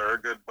 Yep, they're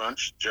a good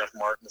bunch. Jeff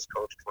Martin has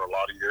coached for a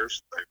lot of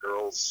years. The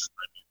girls,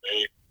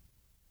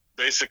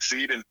 they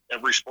succeed in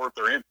every sport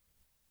they're in.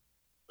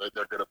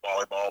 They're good at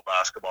volleyball,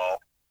 basketball,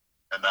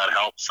 and that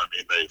helps. I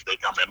mean, they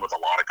come in with a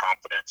lot of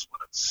confidence when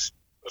it's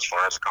as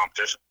far as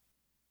competition.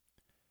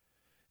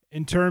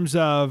 In terms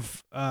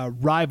of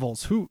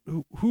rivals, who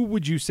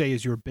would you say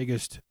is your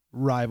biggest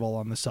rival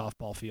on the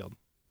softball field?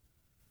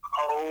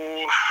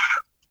 Oh,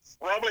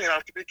 probably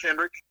have to be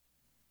Kendrick.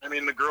 I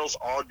mean, the girls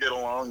all get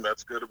along.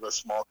 That's good of a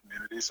small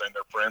community, saying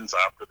they're friends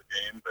after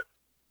the game. But,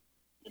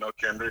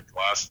 Kendrick,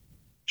 last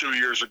 2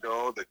 years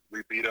ago, that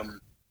we beat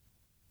them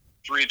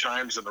 3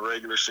 times in the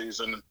regular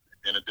season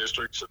in a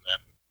districts and then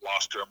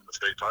lost to them in the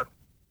state title.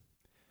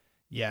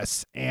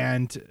 Yes,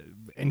 and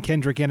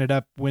Kendrick ended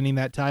up winning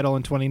that title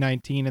in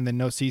 2019 and then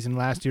no season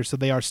last year, so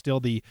they are still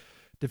the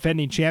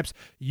defending champs.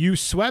 You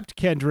swept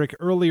Kendrick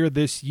earlier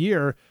this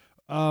year.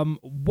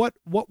 What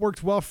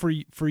worked well for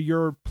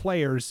your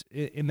players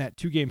in that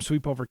 2-game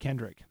sweep over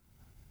Kendrick?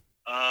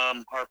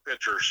 Our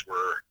pitchers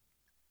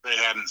they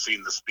hadn't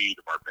seen the speed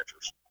of our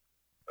pitchers.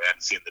 They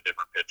hadn't seen the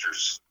different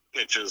pitches.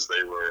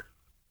 They were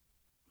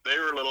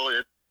little,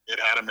 it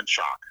had them in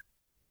shock.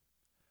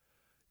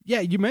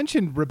 Yeah, you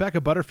mentioned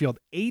Rebecca Butterfield,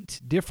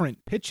 8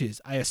 different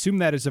pitches. I assume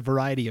that is a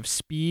variety of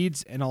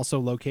speeds and also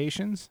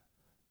locations?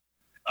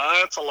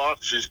 It's a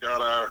lot. She's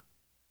got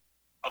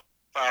a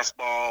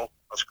fastball,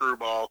 a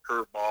screwball,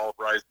 curveball,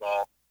 rise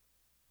ball,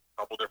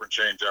 a couple different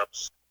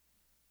change-ups.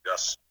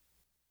 Yes.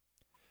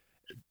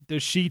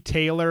 does she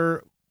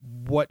tailor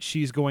what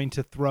she's going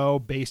to throw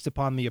based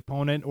upon the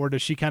opponent, or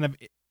does she kind of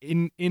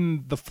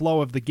in the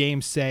flow of the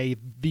game say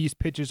these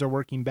pitches are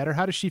working better?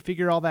 How does she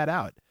figure all that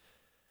out?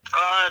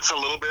 It's a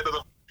little bit of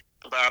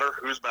the batter,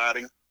 who's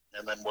batting,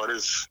 and then what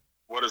is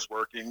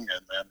working, and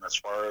then as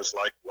far as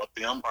like what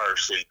the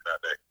umpire's seeing that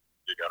day,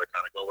 you got to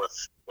kind of go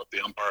with what the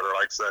umpire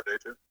likes that day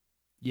too.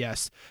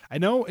 Yes, I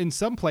know in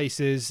some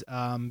places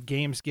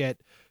games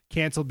get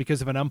canceled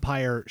because of an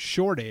umpire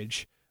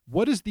shortage.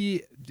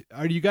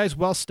 Are you guys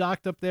well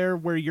stocked up there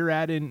where you're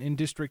at in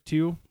District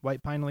 2,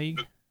 White Pine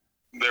League?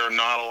 There are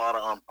not a lot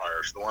of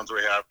umpires. The ones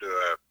we have do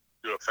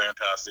a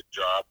fantastic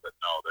job, but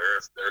no,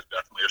 there's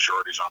definitely a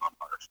shortage on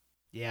umpires.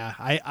 Yeah,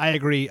 I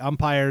agree.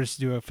 Umpires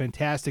do a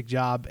fantastic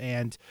job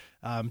and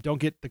don't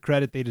get the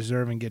credit they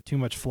deserve and get too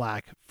much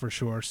flack for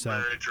sure. So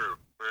very true.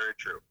 Very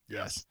true.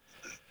 Yes.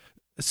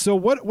 So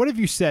what have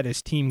you set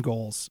as team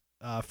goals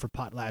for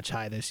Potlatch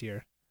High this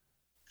year?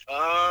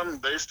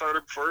 They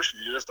started first.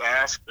 You just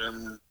asked,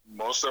 and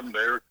most of them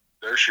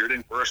they're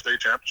shooting for a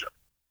state championship.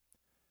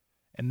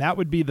 And that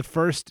would be the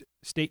first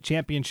state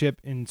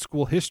championship in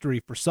school history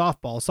for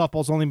softball.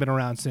 Softball's only been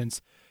around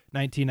since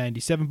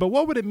 1997. But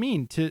what would it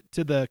mean to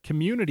the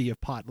community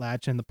of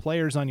Potlatch and the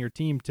players on your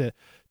team to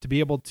be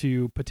able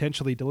to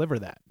potentially deliver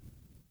that?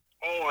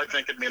 Oh, I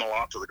think it'd mean a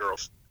lot to the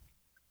girls.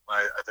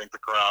 I think the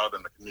crowd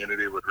and the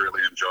community would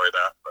really enjoy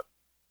that. But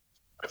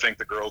I think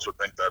the girls would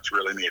think that's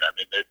really neat. I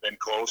mean, they've been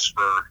close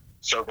for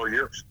several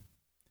years.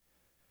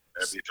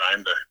 It's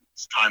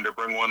time to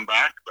bring one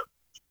back. But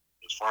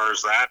as far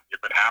as that, if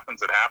it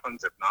happens, it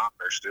happens. If not,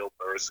 they're still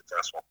very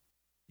successful.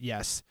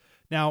 Yes.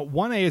 Now,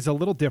 1A is a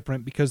little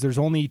different because there's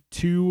only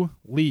two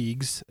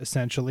leagues,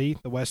 essentially,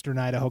 the Western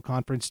Idaho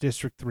Conference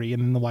District 3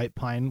 and then the White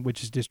Pine,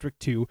 which is District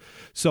 2.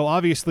 So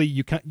obviously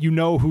you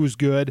know who's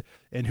good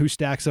and who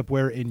stacks up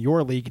where in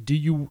your league. Do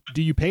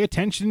you pay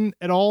attention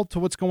at all to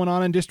what's going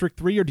on in District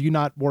 3, or do you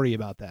not worry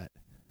about that?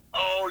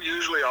 Oh,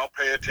 usually I'll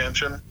pay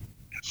attention.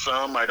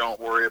 Some I don't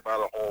worry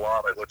about a whole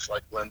lot. It looks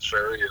like Glens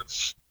Ferry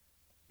is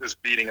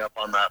beating up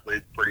on that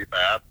league pretty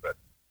bad, but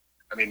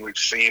I mean, we've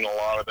seen a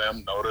lot of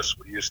them. Notice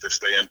we used to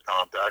stay in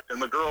contact, and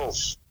the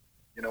girls,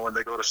 when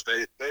they go to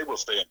state, they will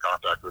stay in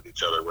contact with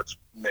each other, which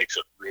makes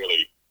it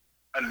really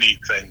a neat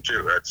thing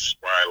too. That's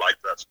why I like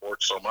that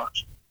sport so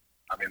much.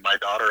 I mean, my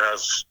daughter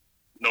has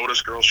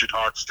noticed girls she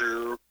talks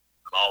to and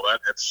all that.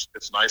 It's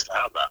nice to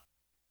have that.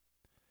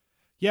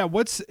 Yeah,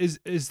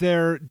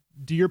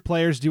 do your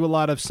players do a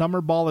lot of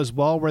summer ball as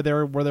well, where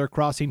they're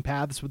crossing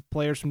paths with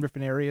players from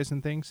different areas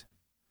and things?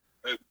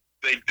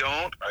 They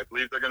don't. I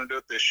believe they're going to do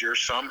it this year.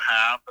 Some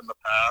have in the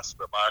past,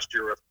 but last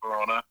year with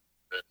Corona,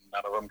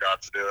 none of them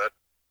got to do it.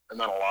 And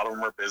then a lot of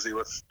them are busy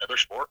with other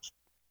sports.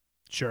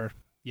 Sure.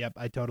 Yep,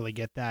 I totally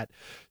get that.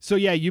 So,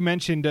 yeah, you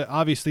mentioned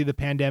obviously the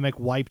pandemic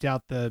wiped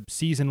out the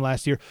season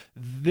last year.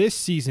 This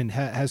season,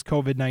 has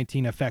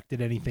COVID-19 affected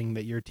anything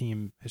that your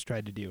team has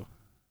tried to do?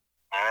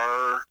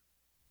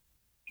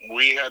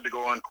 We had to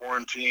go on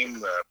quarantine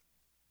the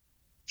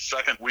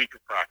second week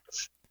of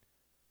practice.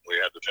 We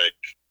had to take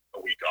a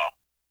week off.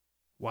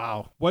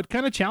 Wow. What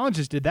kind of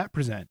challenges did that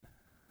present?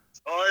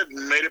 Oh, it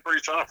made it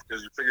pretty tough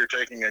because you figure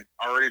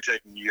already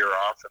taking a year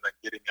off and then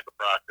getting into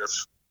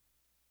practice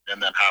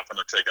and then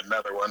having to take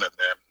another one. And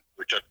then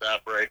we took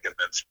that break and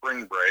then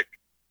spring break.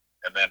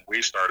 And then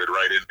we started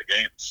right into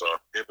games. So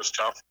it was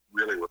tough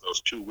really with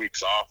those 2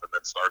 weeks off and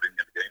then starting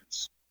into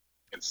games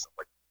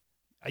instantly.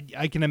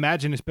 I can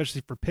imagine,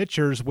 especially for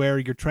pitchers where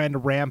you're trying to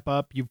ramp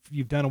up,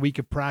 you've done a week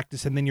of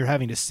practice and then you're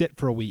having to sit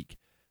for a week.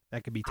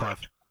 That could be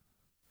tough.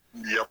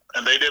 Yep,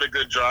 and they did a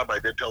good job. I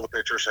did tell the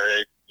pitchers,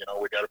 hey,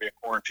 we got to be in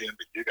quarantine,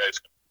 but you guys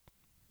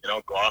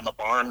can, go out in the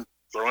barn,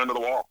 throw into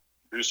the wall,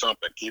 do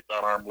something, keep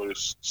that arm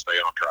loose, stay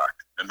on track.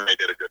 And they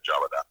did a good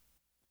job of that.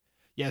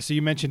 Yeah, so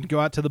you mentioned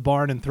go out to the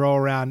barn and throw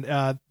around.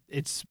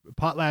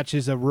 Potlatch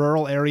is a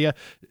rural area.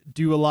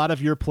 Do a lot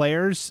of your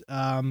players,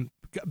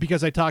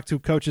 because I talk to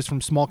coaches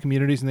from small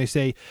communities and they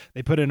say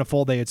they put in a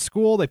full day at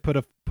school, they put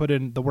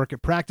in the work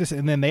at practice,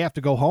 and then they have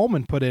to go home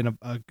and put in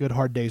a good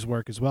hard day's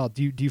work as well.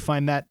 Do you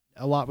find that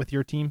a lot with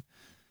your team?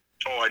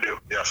 Oh, I do.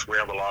 Yes, we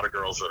have a lot of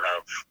girls that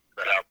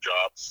have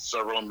jobs.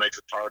 Several of them makes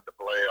it hard to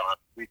play on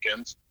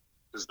weekends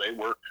because they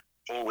work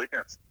full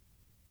weekends,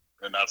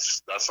 and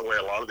that's the way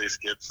a lot of these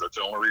kids. That's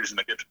the only reason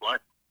they get to play.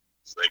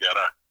 So they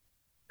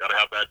gotta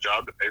have that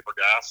job to pay for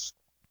gas,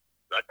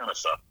 that kind of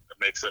stuff. It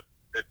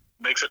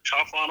makes it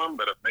tough on them,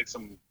 but it makes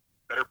them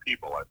better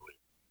people, I believe.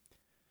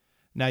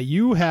 Now,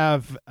 you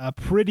have a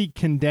pretty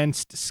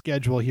condensed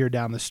schedule here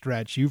down the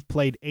stretch. You've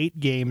played 8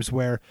 games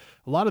where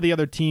a lot of the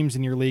other teams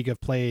in your league have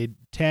played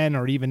 10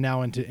 or even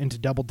now into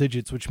double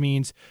digits, which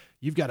means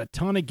you've got a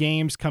ton of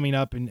games coming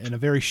up in a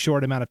very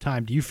short amount of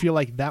time. Do you feel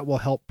like that will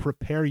help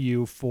prepare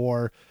you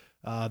for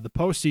the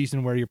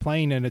postseason where you're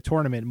playing in a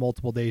tournament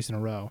multiple days in a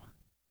row?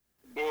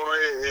 Boy,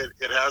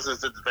 it has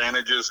its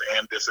advantages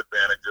and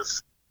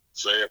disadvantages.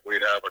 Say if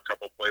we'd have a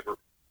couple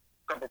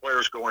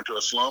players go into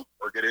a slump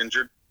or get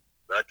injured,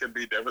 that could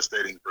be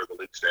devastating for the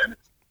league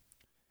standings.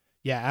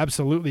 Yeah,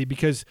 absolutely.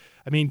 Because,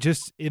 I mean,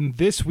 just in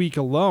this week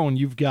alone,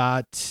 you've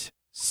got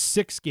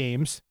 6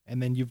 games,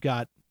 and then you've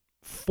got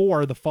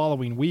 4 the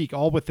following week,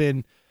 all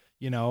within,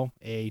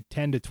 a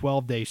 10 to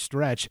 12 day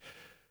stretch.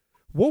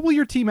 What will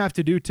your team have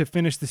to do to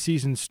finish the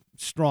season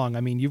strong?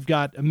 I mean, you've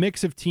got a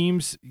mix of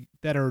teams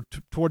that are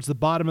towards the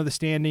bottom of the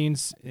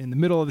standings, in the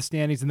middle of the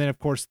standings, and then, of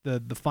course, the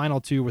final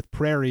 2 with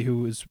Prairie,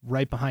 who is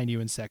right behind you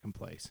in second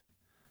place.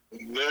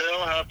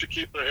 They'll have to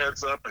keep their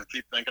heads up and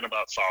keep thinking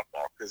about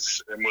softball,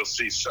 and we'll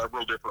see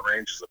several different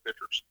ranges of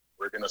pitchers.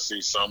 We're going to see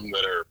some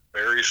that are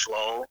very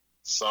slow,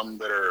 some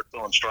that are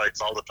throwing strikes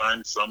all the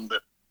time, some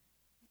that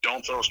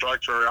don't throw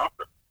strikes very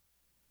often.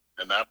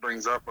 And that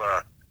brings up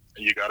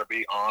you got to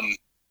be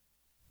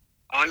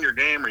on your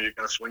game, or you're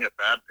going to swing at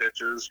bad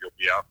pitches. You'll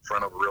be out in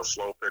front of a real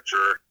slow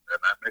pitcher, and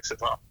that makes it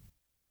tough.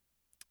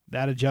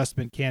 That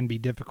adjustment can be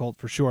difficult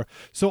for sure.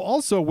 So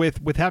also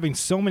with having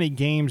so many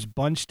games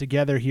bunched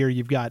together here,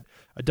 you've got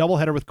a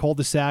doubleheader with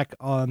Cul-de-Sac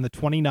on the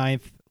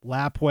 29th,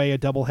 Lapway a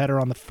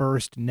doubleheader on the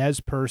 1st,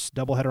 Nez Perce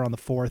doubleheader on the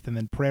 4th, and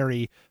then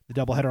Prairie the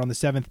doubleheader on the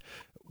 7th.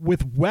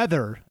 With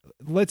weather,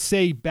 let's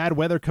say bad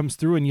weather comes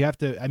through and you have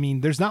to,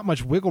 there's not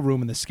much wiggle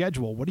room in the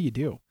schedule. What do you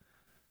do?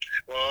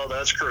 Well,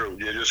 that's true.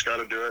 You just got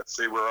to do it.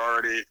 See, we're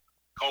already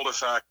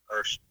Cul-de-Sac,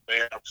 they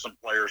have some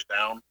players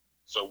down,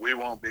 so we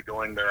won't be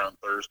going there on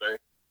Thursday.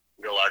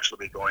 We'll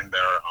actually be going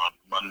there on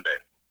Monday.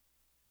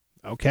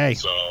 Okay.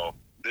 So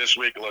this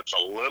week looks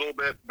a little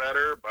bit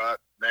better, but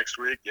next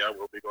week,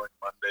 we'll be going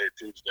Monday,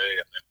 Tuesday,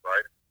 and then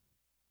Friday.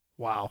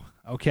 Wow.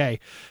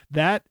 Okay.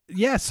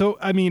 So,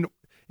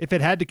 if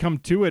it had to come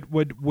to it,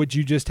 would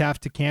you just have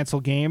to cancel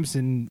games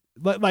and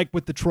like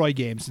with the Troy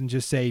games and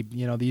just say,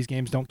 these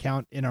games don't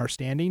count in our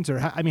standings? Or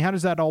how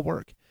does that all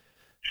work?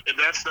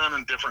 That's done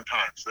in different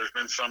times. There's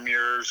been some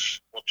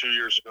years, 2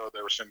 years ago,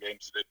 there were some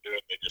games that didn't do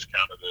it. They just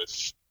counted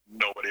as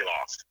nobody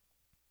lost.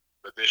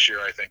 But this year,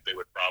 I think they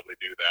would probably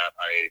do that.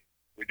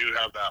 We do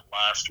have that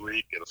last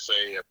week. It'll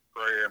say if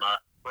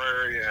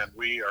Prairie and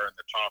we are in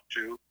the top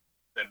 2,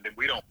 then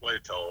we don't play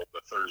till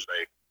the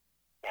Thursday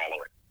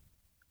following.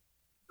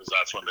 Because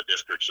that's when the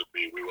districts will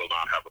be. We will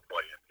not have a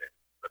play-in game.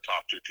 The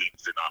top 2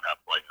 teams do not have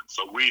play-in.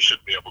 So we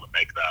should be able to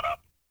make that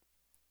up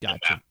in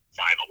that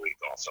final week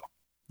also.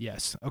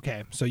 Yes.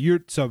 Okay. So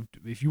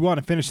if you want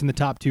to finish in the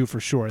top 2 for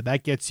sure,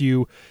 that gets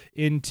you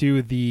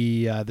into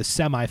the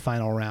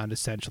semifinal round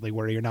essentially,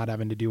 where you're not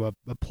having to do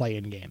a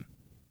play-in game.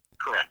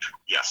 Correct.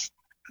 Yes.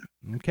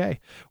 Okay.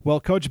 Well,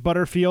 Coach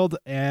Butterfield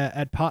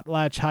at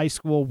Potlatch High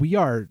School,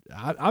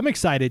 I'm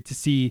excited to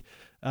see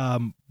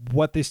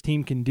what this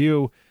team can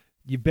do.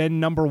 You've been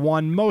number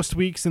 1 most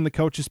weeks in the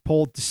coaches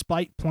poll,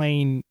 despite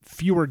playing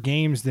fewer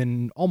games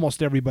than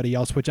almost everybody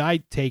else, which I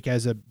take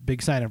as a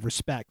big sign of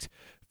respect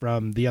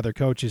from the other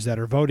coaches that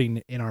are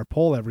voting in our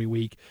poll every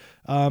week.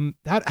 How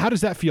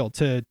does that feel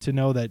to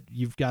know that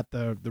you've got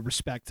the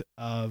respect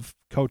of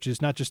coaches,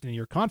 not just in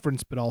your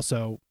conference, but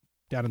also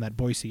down in that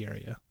Boise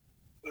area?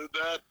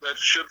 That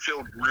should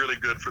feel really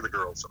good for the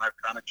girls. And I've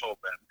kind of told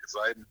them,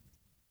 because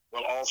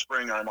all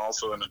spring I'm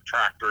also in a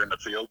tractor in the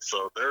field.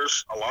 So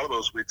there's a lot of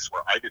those weeks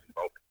where I didn't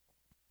vote.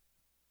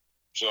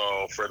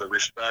 So for the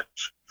respect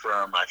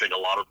from, I think, a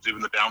lot of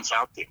even the down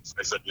south teams,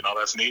 I said,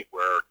 that's neat,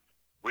 where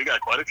we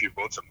got quite a few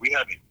votes and we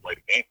hadn't even played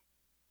a game.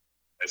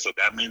 And so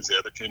that means the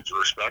other teams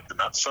respect, and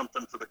that's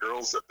something for the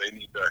girls that they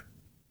need to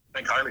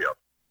think highly of.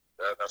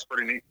 That's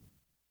pretty neat.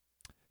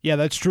 Yeah,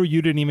 that's true.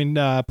 You didn't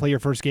even play your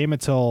first game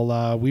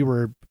until we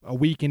were a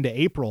week into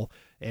April.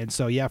 And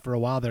so, for a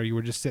while there, you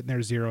were just sitting there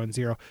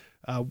 0-0.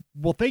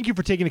 Well, thank you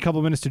for taking a couple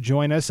of minutes to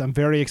join us. I'm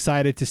very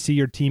excited to see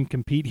your team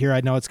compete here. I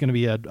know it's going to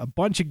be a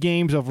bunch of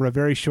games over a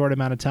very short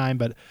amount of time,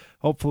 but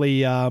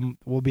hopefully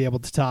we'll be able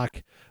to talk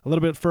a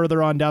little bit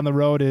further on down the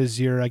road as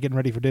you're getting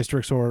ready for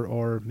districts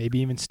or maybe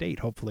even state,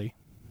 hopefully.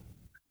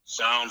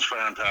 Sounds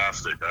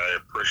fantastic. I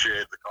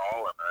appreciate the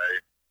call, and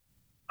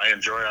I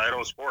enjoy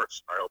Idaho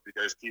sports. I hope you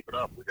guys keep it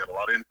up. We got a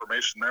lot of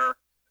information there.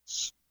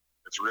 It's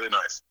really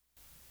nice.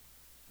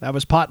 That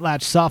was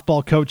Potlatch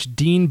softball coach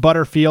Dean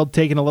Butterfield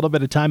taking a little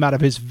bit of time out of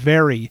his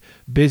very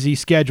busy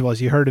schedule. As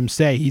you heard him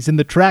say, he's in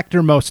the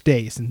tractor most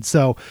days. And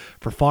so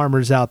for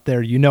farmers out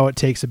there, it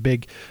takes a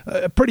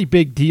pretty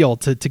big deal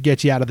to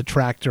get you out of the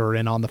tractor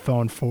and on the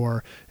phone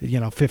for,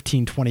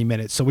 15, 20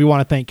 minutes. So we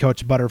want to thank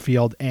Coach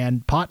Butterfield.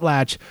 And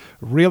Potlatch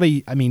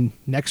really,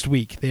 next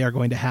week they are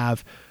going to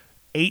have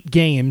 8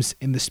 games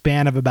in the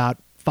span of about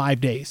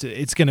 5 days.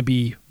 It's going to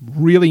be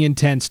really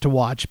intense to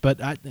watch,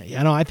 but I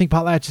think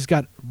Potlatch has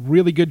got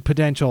really good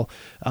potential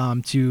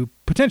to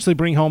potentially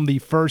bring home the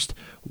first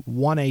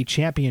 1A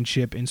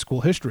championship in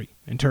school history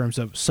in terms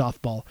of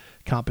softball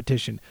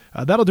competition.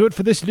 That'll do it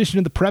for this edition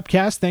of the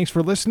Prepcast. Thanks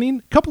for listening.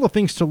 A couple of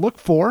things to look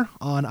for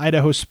on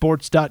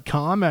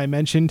idahosports.com. I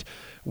mentioned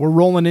we're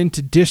rolling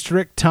into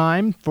district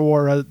time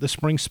for the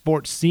spring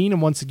sports scene,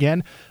 and once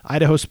again,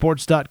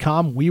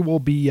 idahosports.com, we will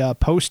be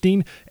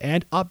posting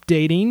and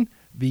updating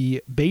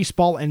the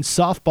baseball and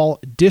softball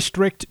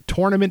district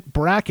tournament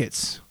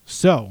brackets.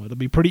 So it'll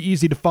be pretty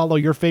easy to follow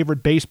your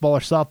favorite baseball or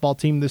softball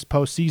team this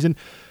postseason.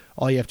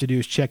 all you have to do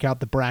is check out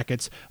the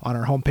brackets on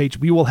our homepage.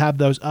 We will have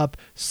those up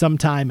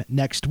sometime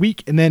next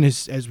week. And then,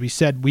 as we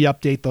said, we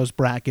update those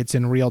brackets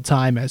in real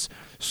time as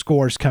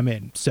scores come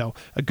in. So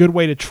a good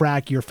way to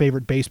track your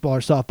favorite baseball or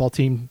softball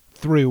team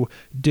through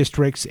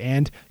districts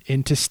and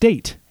into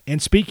state.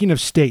 And speaking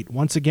of state,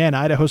 once again,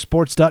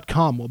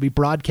 idahosports.com will be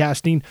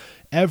broadcasting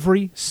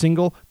every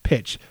single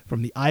pitch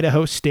from the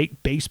Idaho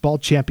State Baseball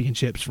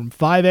Championships from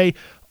 5A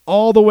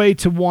all the way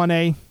to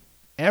 1A.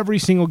 Every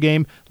single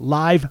game,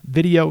 live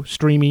video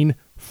streaming,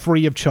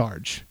 free of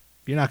charge.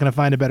 You're not going to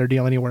find a better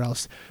deal anywhere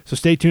else. So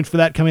stay tuned for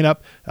that coming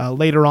up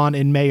later on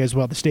in May as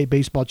well, the State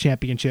Baseball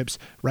Championships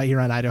right here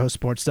on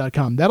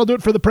idahosports.com. That'll do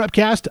it for the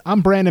Prepcast.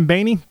 I'm Brandon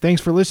Baney.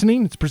 Thanks for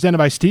listening. It's presented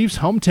by Steve's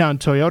Hometown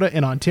Toyota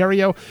in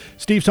Ontario,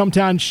 Steve's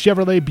Hometown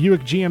Chevrolet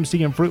Buick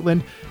GMC in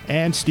Fruitland,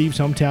 and Steve's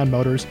Hometown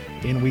Motors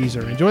in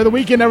Weiser. Enjoy the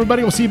weekend,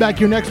 everybody. We'll see you back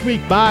here next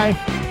week.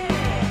 Bye.